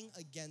fighting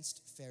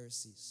against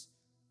Pharisees.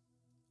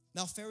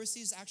 Now,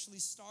 Pharisees actually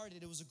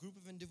started, it was a group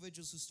of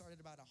individuals who started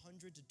about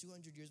 100 to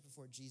 200 years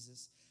before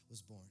Jesus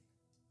was born.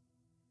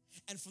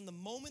 And from the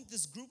moment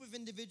this group of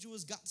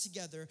individuals got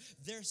together,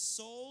 their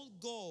sole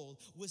goal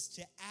was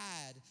to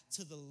add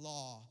to the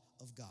law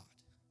of God.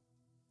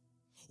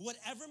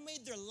 Whatever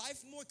made their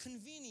life more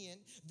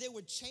convenient, they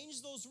would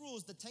change those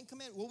rules, the 10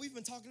 Commandments, what we've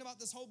been talking about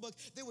this whole book,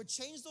 they would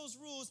change those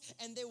rules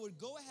and they would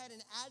go ahead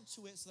and add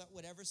to it so that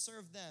whatever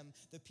served them,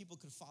 the people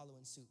could follow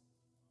in suit.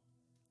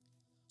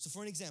 So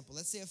for an example,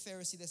 let's say a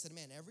Pharisee that said,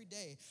 man, every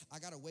day I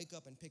got to wake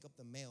up and pick up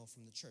the mail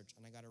from the church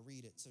and I got to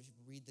read it so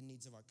people read the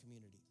needs of our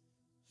community.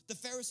 The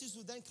Pharisees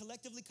would then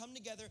collectively come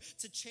together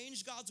to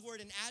change God's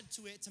word and add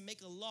to it to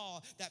make a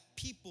law that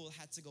people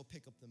had to go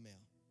pick up the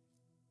mail.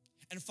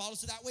 And follow,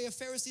 so that way a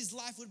Pharisee's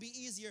life would be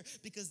easier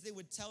because they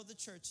would tell the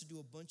church to do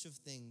a bunch of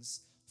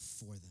things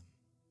for them.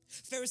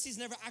 Pharisees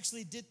never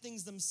actually did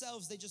things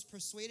themselves. They just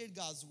persuaded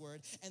God's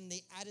word and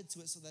they added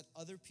to it so that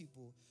other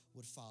people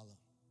would follow.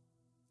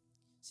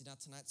 See, now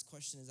tonight's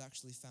question is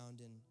actually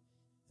found in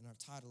our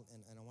title,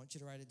 and I want you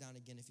to write it down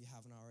again if you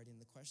haven't already.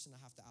 And the question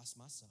I have to ask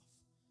myself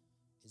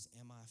is,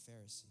 am I a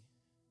Pharisee?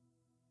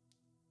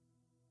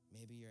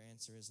 Maybe your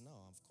answer is no,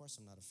 of course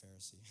I'm not a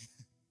Pharisee.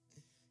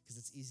 Because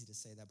it's easy to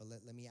say that, but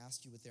let me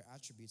ask you with their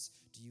attributes,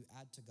 do you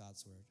add to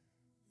God's word?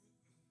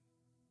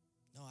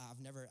 No,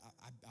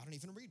 I don't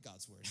even read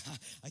God's word.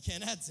 I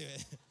can't add to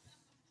it.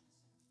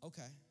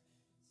 Okay.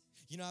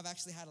 You know, I've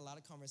actually had a lot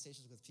of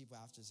conversations with people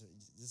after, so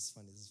this is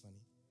funny.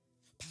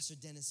 Pastor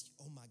Dennis,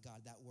 oh my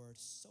God, that word,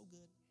 so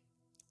good.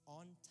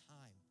 On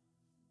time.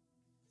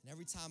 And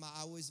every time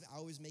I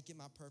always make it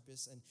my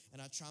purpose,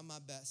 and I try my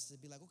best to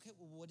be like, okay,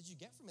 well, what did you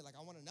get from it? Like,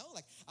 I want to know.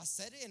 Like, I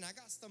said it and I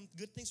got some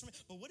good things from it,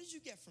 but what did you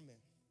get from it?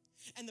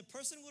 And the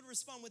person would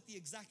respond with the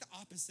exact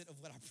opposite of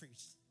what I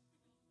preached.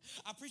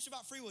 I preach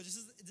about free will. This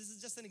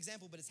is just an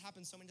example, but it's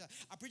happened so many times.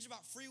 I preach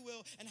about free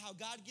will and how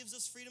God gives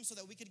us freedom so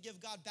that we could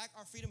give God back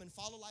our freedom and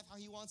follow life how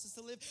he wants us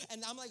to live.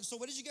 And I'm like, so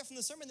what did you get from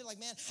the sermon? They're like,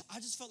 man, I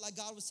just felt like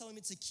God was telling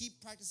me to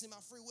keep practicing my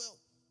free will.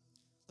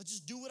 Like,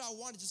 just do what I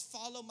wanted, just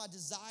follow my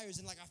desires.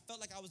 And like, I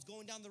felt like I was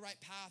going down the right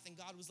path, and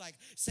God was like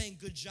saying,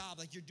 good job,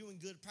 like you're doing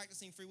good,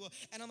 practicing free will.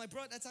 And I'm like,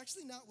 bro, that's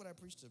actually not what I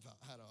preached about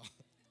at all.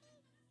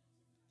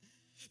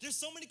 There's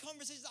so many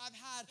conversations I've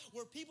had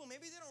where people,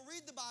 maybe they don't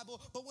read the Bible,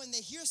 but when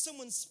they hear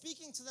someone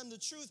speaking to them the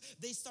truth,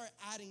 they start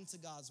adding to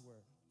God's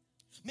word.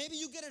 Maybe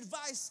you get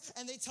advice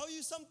and they tell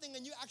you something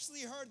and you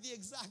actually heard the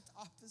exact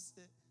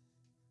opposite.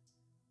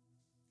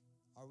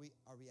 Are we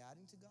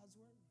adding to God's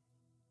word?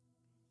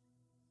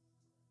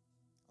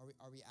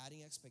 Are we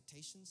adding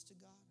expectations to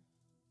God?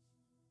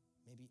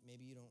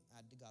 Maybe you don't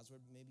add to God's word,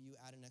 but maybe you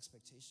add an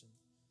expectation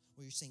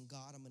where you're saying,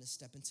 God, I'm going to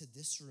step into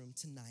this room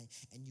tonight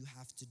and you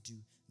have to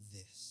do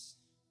this.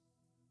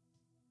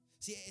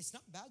 See, it's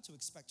not bad to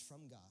expect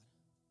from God,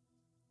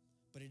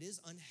 but it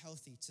is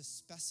unhealthy to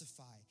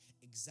specify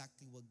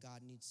exactly what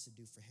God needs to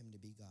do for him to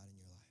be God in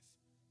your life.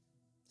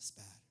 That's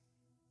bad.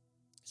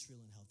 It's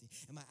real unhealthy.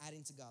 Am I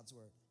adding to God's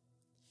word?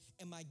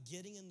 Am I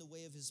getting in the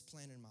way of his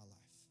plan in my life?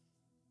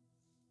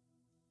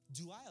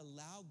 Do I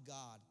allow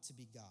God to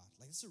be God?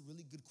 Like, this is a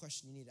really good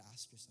question you need to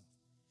ask yourself.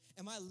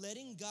 Am I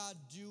letting God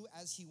do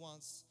as he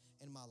wants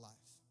in my life?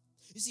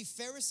 You see,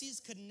 Pharisees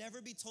could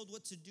never be told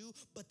what to do,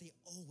 but they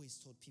always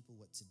told people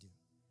what to do.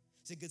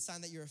 It's a good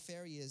sign that you're a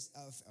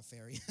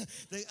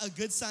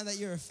good sign that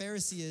you're a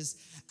Pharisee is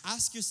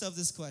ask yourself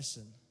this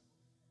question.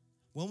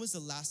 When was the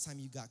last time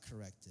you got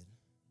corrected?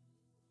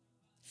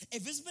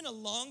 If it's been a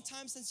long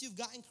time since you've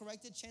gotten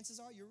corrected, chances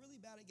are you're really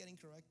bad at getting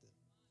corrected.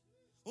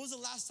 When was the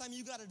last time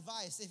you got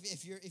advice?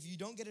 If you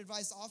don't get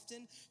advice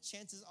often,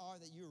 chances are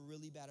that you're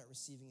really bad at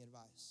receiving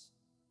advice.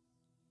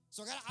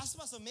 So I gotta ask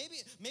myself,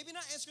 maybe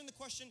not answering the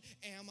question,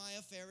 am I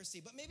a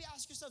Pharisee? But maybe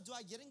ask yourself, do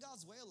I get in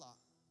God's way a lot?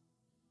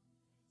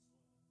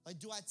 Like,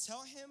 do I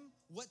tell him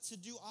what to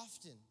do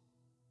often?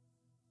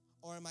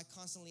 Or am I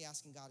constantly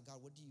asking God,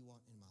 what do you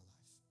want in my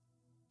life?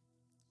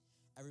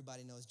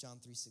 Everybody knows John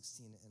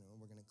 3:16, and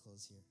we're gonna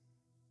close here.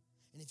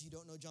 And if you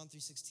don't know John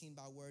 3:16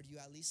 by word, you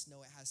at least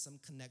know it has some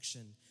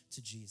connection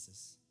to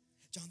Jesus.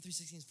 John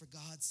 3:16 is, for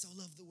God so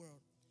loved the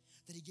world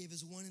that he gave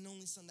his one and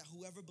only son, that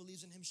whoever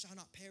believes in him shall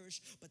not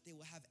perish, but they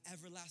will have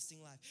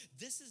everlasting life.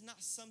 This is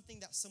not something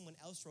that someone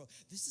else wrote.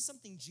 This is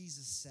something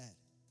Jesus said.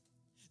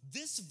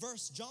 This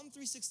verse, John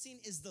 3:16,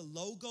 is the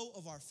logo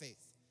of our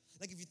faith.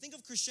 Like, if you think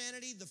of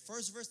Christianity, the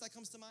first verse that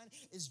comes to mind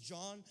is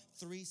John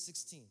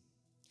 3:16.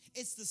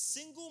 It's the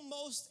single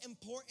most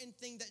important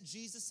thing that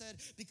Jesus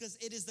said because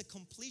it is the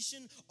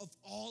completion of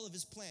all of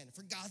his plan.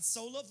 For God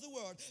so loved the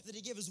world that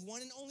he gave his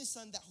one and only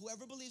son, that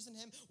whoever believes in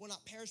him will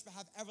not perish but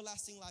have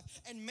everlasting life.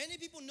 And many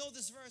people know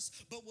this verse,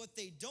 but what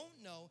they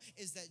don't know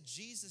is that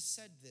Jesus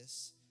said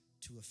this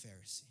to a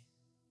Pharisee.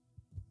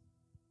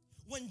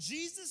 When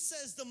Jesus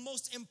says the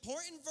most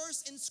important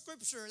verse in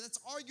scripture, that's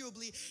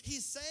arguably,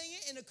 he's saying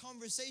it in a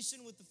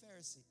conversation with the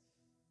Pharisee.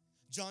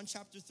 John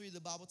chapter 3, the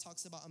Bible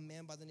talks about a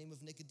man by the name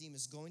of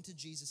Nicodemus going to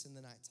Jesus in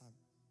the nighttime.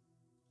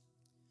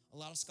 A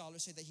lot of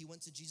scholars say that he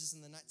went to Jesus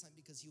in the nighttime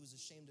because he was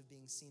ashamed of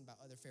being seen by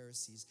other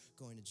Pharisees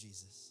going to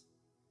Jesus.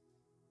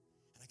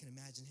 And I can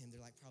imagine him, they're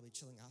like probably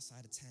chilling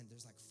outside a tent.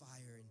 There's like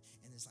fire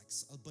and there's like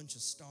a bunch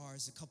of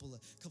stars, a couple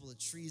of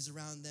trees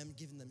around them,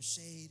 giving them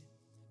shade.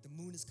 The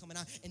moon is coming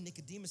out, and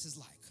Nicodemus is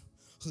like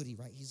hoodie,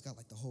 right? He's got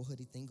like the whole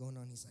hoodie thing going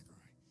on. He's like, all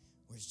right,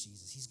 where's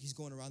Jesus? He's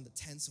going around the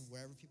tents of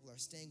wherever people are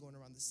staying, going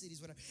around the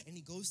cities, whatever, and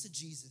he goes to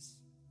Jesus.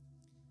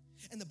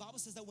 And the Bible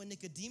says that when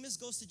Nicodemus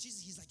goes to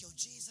Jesus, he's like, yo,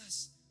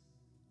 Jesus,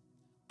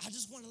 I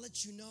just want to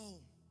let you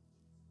know,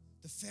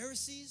 the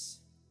Pharisees,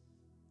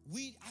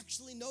 we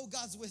actually know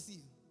God's with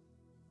you.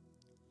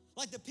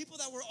 Like the people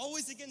that were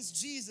always against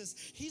Jesus,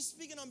 he's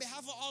speaking on behalf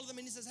of all of them,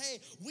 and he says, hey,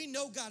 we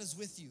know God is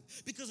with you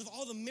because of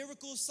all the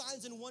miracles,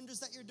 signs, and wonders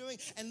that you're doing.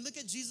 And look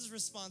at Jesus'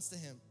 response to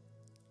him.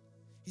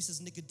 He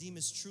says,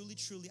 Nicodemus, truly,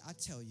 truly, I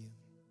tell you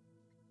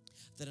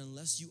that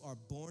unless you are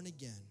born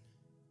again,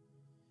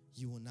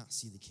 you will not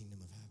see the kingdom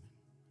of heaven.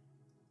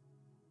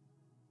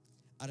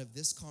 Out of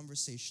this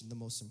conversation, the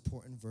most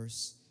important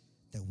verse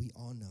that we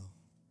all know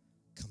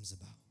comes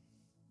about.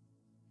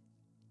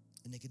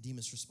 And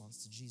Nicodemus'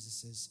 response to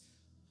Jesus is,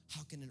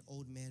 how can an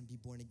old man be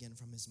born again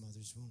from his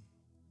mother's womb?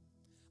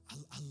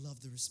 I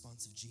love the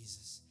response of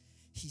Jesus.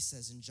 He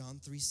says in John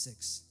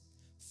 3:6,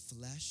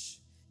 flesh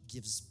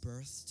gives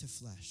birth to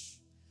flesh,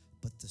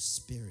 but the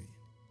Spirit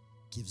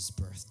gives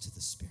birth to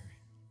the Spirit.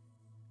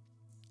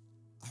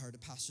 I heard a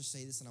pastor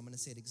say this, and I'm going to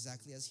say it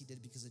exactly as he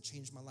did because it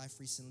changed my life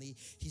recently.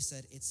 He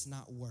said, it's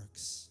not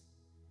works,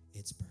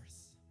 it's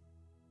birth.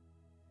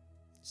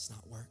 It's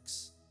not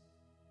works,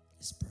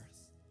 it's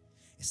birth.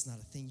 It's not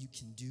a thing you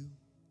can do.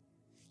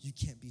 You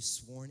can't be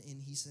sworn in,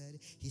 he said.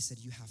 He said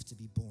you have to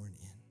be born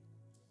in.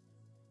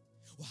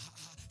 Well,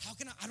 how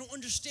can I don't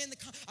understand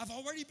I've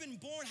already been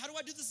born. How do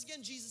I do this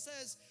again? Jesus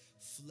says,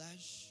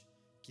 flesh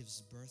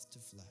gives birth to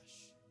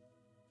flesh,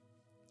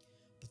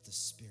 but the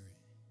Spirit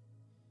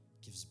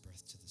gives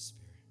birth to the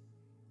Spirit.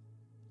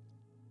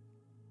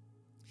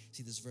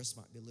 See, this verse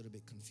might be a little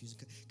bit confusing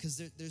because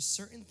there's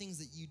certain things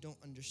that you don't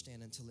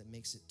understand until it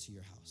makes it to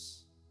your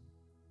house.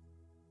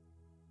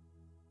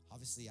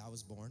 Obviously, I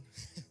was born.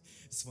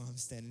 That's why I'm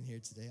standing here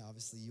today.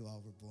 Obviously, you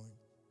all were born.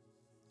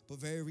 But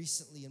very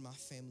recently in my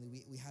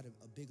family, we had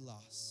a big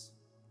loss.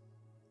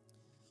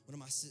 One of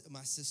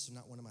my sister,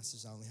 not one of my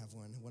sisters, I only have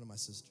one of my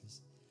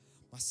sisters.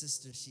 My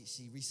sister,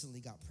 she recently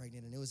got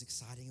pregnant, and it was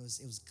exciting. It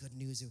was good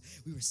news.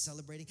 We were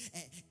celebrating,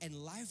 and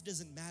life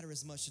doesn't matter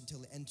as much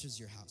until it enters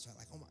your house, right?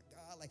 Like, oh my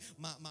God, like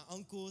my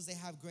uncles, they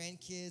have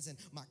grandkids, and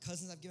my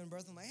cousins have given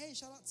birth. I'm like, hey,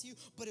 shout out to you.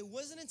 But it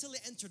wasn't until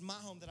it entered my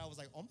home that I was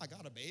like, oh my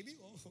God, a baby?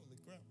 Oh, holy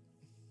crap.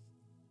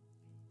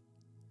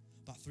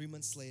 About 3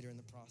 months later in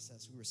the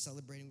process, we were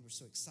celebrating. We were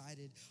so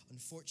excited.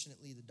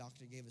 Unfortunately, the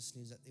doctor gave us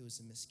news that it was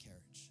a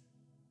miscarriage.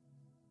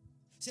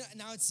 See,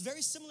 now it's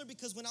very similar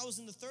because when I was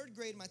in the 3rd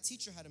grade, my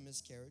teacher had a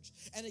miscarriage.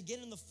 And again,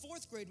 in the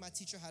 4th grade, my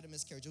teacher had a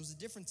miscarriage. It was a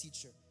different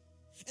teacher.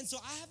 And so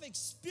I have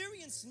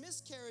experienced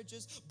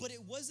miscarriages, but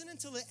it wasn't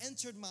until it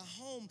entered my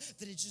home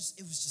that it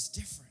was just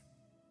different.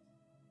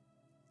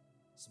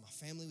 So my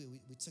family,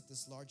 we took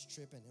this large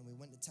trip and we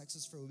went to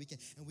Texas for a weekend,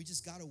 and we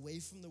just got away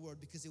from the world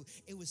because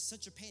it was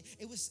such a pain.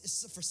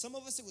 For some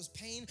of us, it was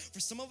pain.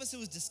 For some of us, it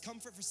was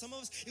discomfort. For some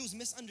of us, it was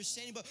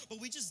misunderstanding, but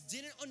we just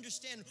didn't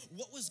understand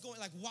what was going,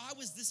 like, why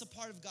was this a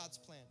part of God's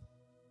plan?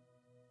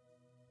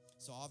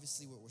 So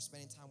obviously, we're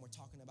spending time, we're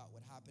talking about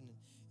what happened,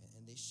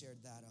 and they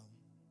shared that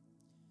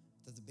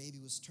the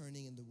baby was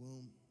turning in the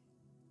womb.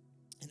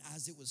 And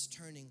as it was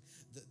turning,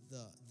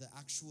 the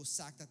actual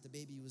sac that the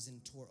baby was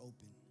in tore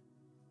open.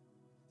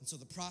 And so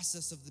the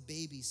process of the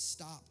baby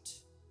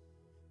stopped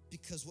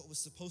because what was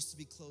supposed to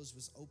be closed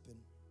was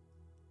open.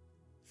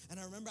 And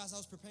I remember as I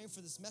was preparing for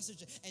this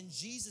message, and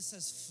Jesus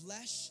says,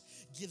 flesh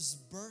gives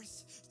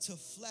birth to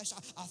flesh.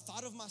 I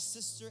thought of my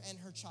sister and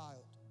her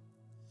child.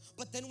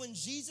 But then when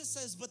Jesus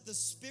says, but the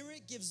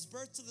Spirit gives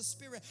birth to the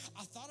Spirit,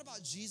 I thought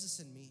about Jesus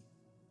and me.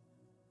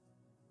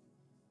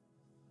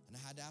 And I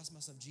had to ask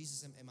myself,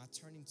 Jesus, am I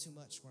turning too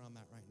much where I'm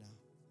at right now?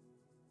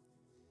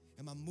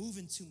 Am I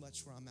moving too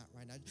much where I'm at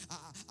right now?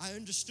 I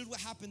understood what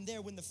happened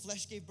there when the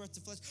flesh gave birth to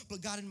flesh,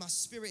 but God, in my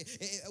spirit,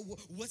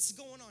 what's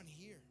going on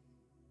here?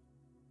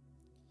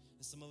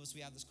 And some of us,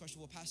 we have this question,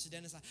 well, Pastor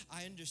Dennis,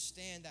 I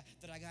understand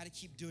that I got to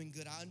keep doing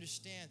good. I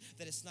understand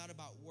that it's not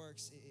about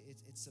works,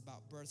 it's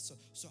about birth. So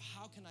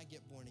how can I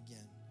get born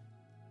again?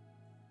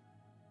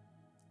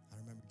 I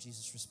remember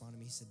Jesus responded to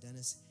me. He said,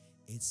 Dennis,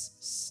 it's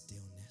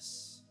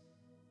stillness.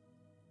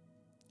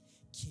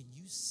 Can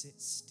you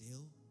sit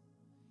still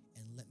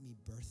and let me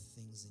birth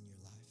things in your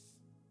life?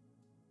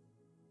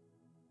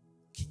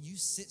 Can you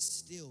sit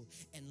still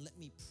and let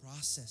me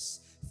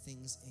process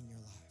things in your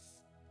life?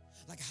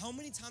 Like, how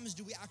many times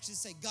do we actually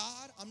say,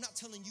 God, I'm not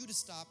telling you to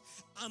stop,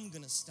 I'm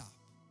gonna stop,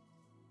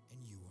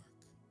 and you work.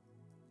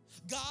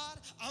 God,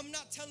 I'm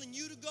not telling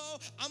you to go,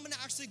 I'm gonna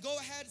actually go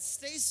ahead,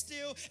 stay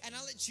still, and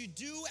I'll let you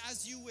do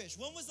as you wish.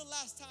 When was the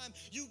last time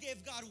you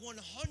gave God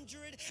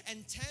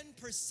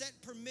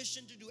 110%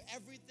 permission to do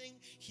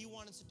everything He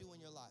wanted to do in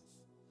your life?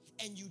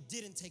 And you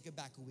didn't take it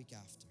back a week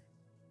after.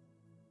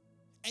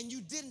 And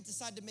you didn't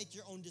decide to make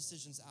your own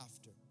decisions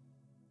after.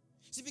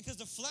 See, because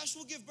the flesh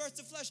will give birth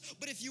to flesh,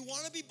 but if you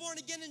want to be born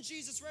again in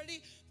Jesus,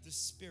 ready? The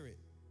Spirit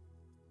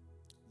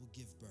will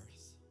give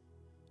birth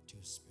to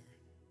a spirit.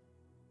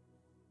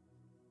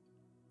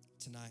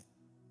 Tonight,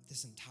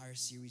 this entire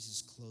series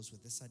is closed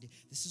with this idea.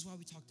 This is why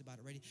we talked about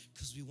it, ready?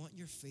 Because we want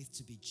your faith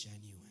to be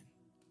genuine.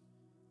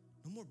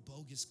 No more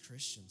bogus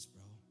Christians,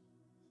 bro.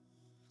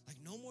 Like,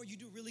 no more you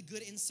do really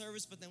good in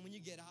service, but then when you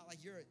get out,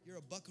 like you're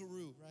a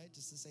buckaroo, right?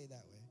 Just to say it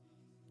that way.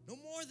 No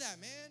more of that,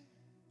 man.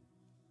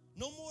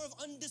 No more of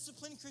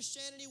undisciplined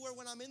Christianity where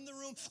when I'm in the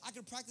room, I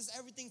can practice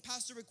everything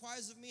pastor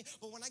requires of me,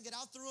 but when I get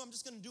out the room, I'm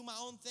just going to do my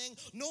own thing.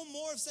 No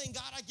more of saying,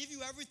 God, I give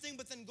you everything,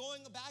 but then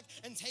going back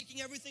and taking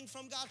everything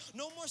from God.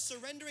 No more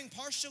surrendering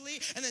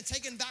partially and then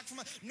taking back from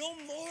no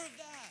more of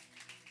that.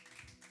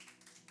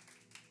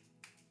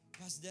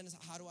 Pastor Dennis,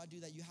 how do I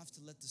do that? You have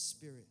to let the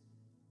Spirit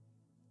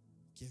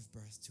give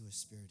birth to a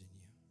spirit in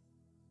you.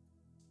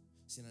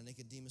 See, now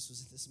Nicodemus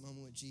was in this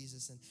moment with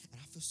Jesus, and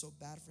I feel so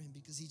bad for him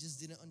because he just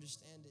didn't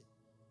understand it.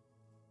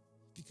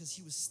 Because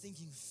he was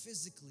thinking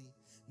physically,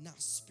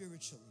 not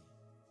spiritually.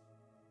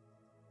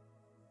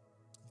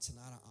 And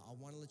tonight, I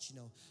want to let you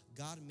know,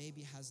 God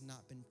maybe has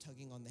not been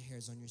tugging on the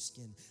hairs on your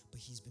skin, but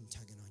He's been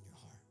tugging on your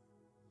heart.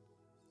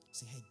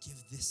 Say, hey,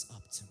 give this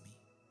up to me.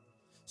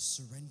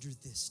 Surrender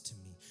this to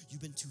me.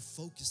 You've been too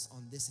focused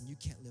on this and you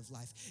can't live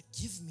life.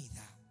 Give me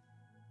that.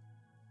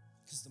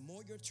 Because the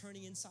more you're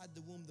turning inside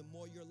the womb, the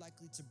more you're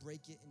likely to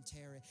break it and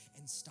tear it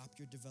and stop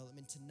your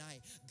development.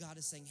 Tonight, God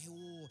is saying, hey,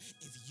 whoa,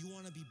 if you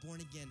want to be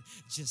born again,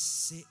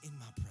 just sit in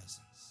my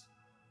presence.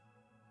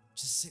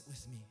 Just sit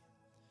with me.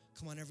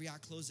 Come on, every eye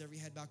closed, every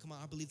head bowed. Come on,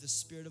 I believe the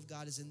Spirit of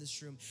God is in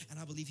this room, and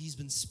I believe He's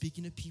been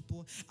speaking to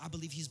people. I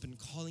believe He's been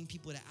calling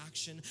people to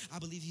action. I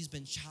believe He's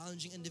been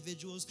challenging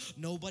individuals.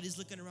 Nobody's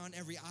looking around.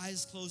 Every eye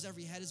is closed,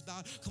 every head is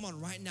bowed. Come on,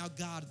 right now,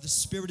 God, the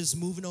Spirit is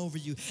moving over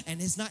you,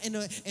 and it's not in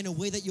a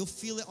way that you'll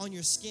feel it on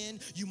your skin.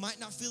 You might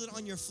not feel it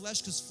on your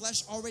flesh, because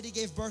flesh already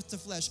gave birth to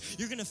flesh.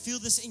 You're going to feel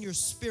this in your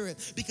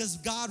spirit, because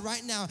God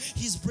right now,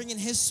 He's bringing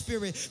His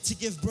Spirit to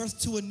give birth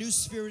to a new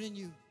spirit in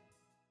you.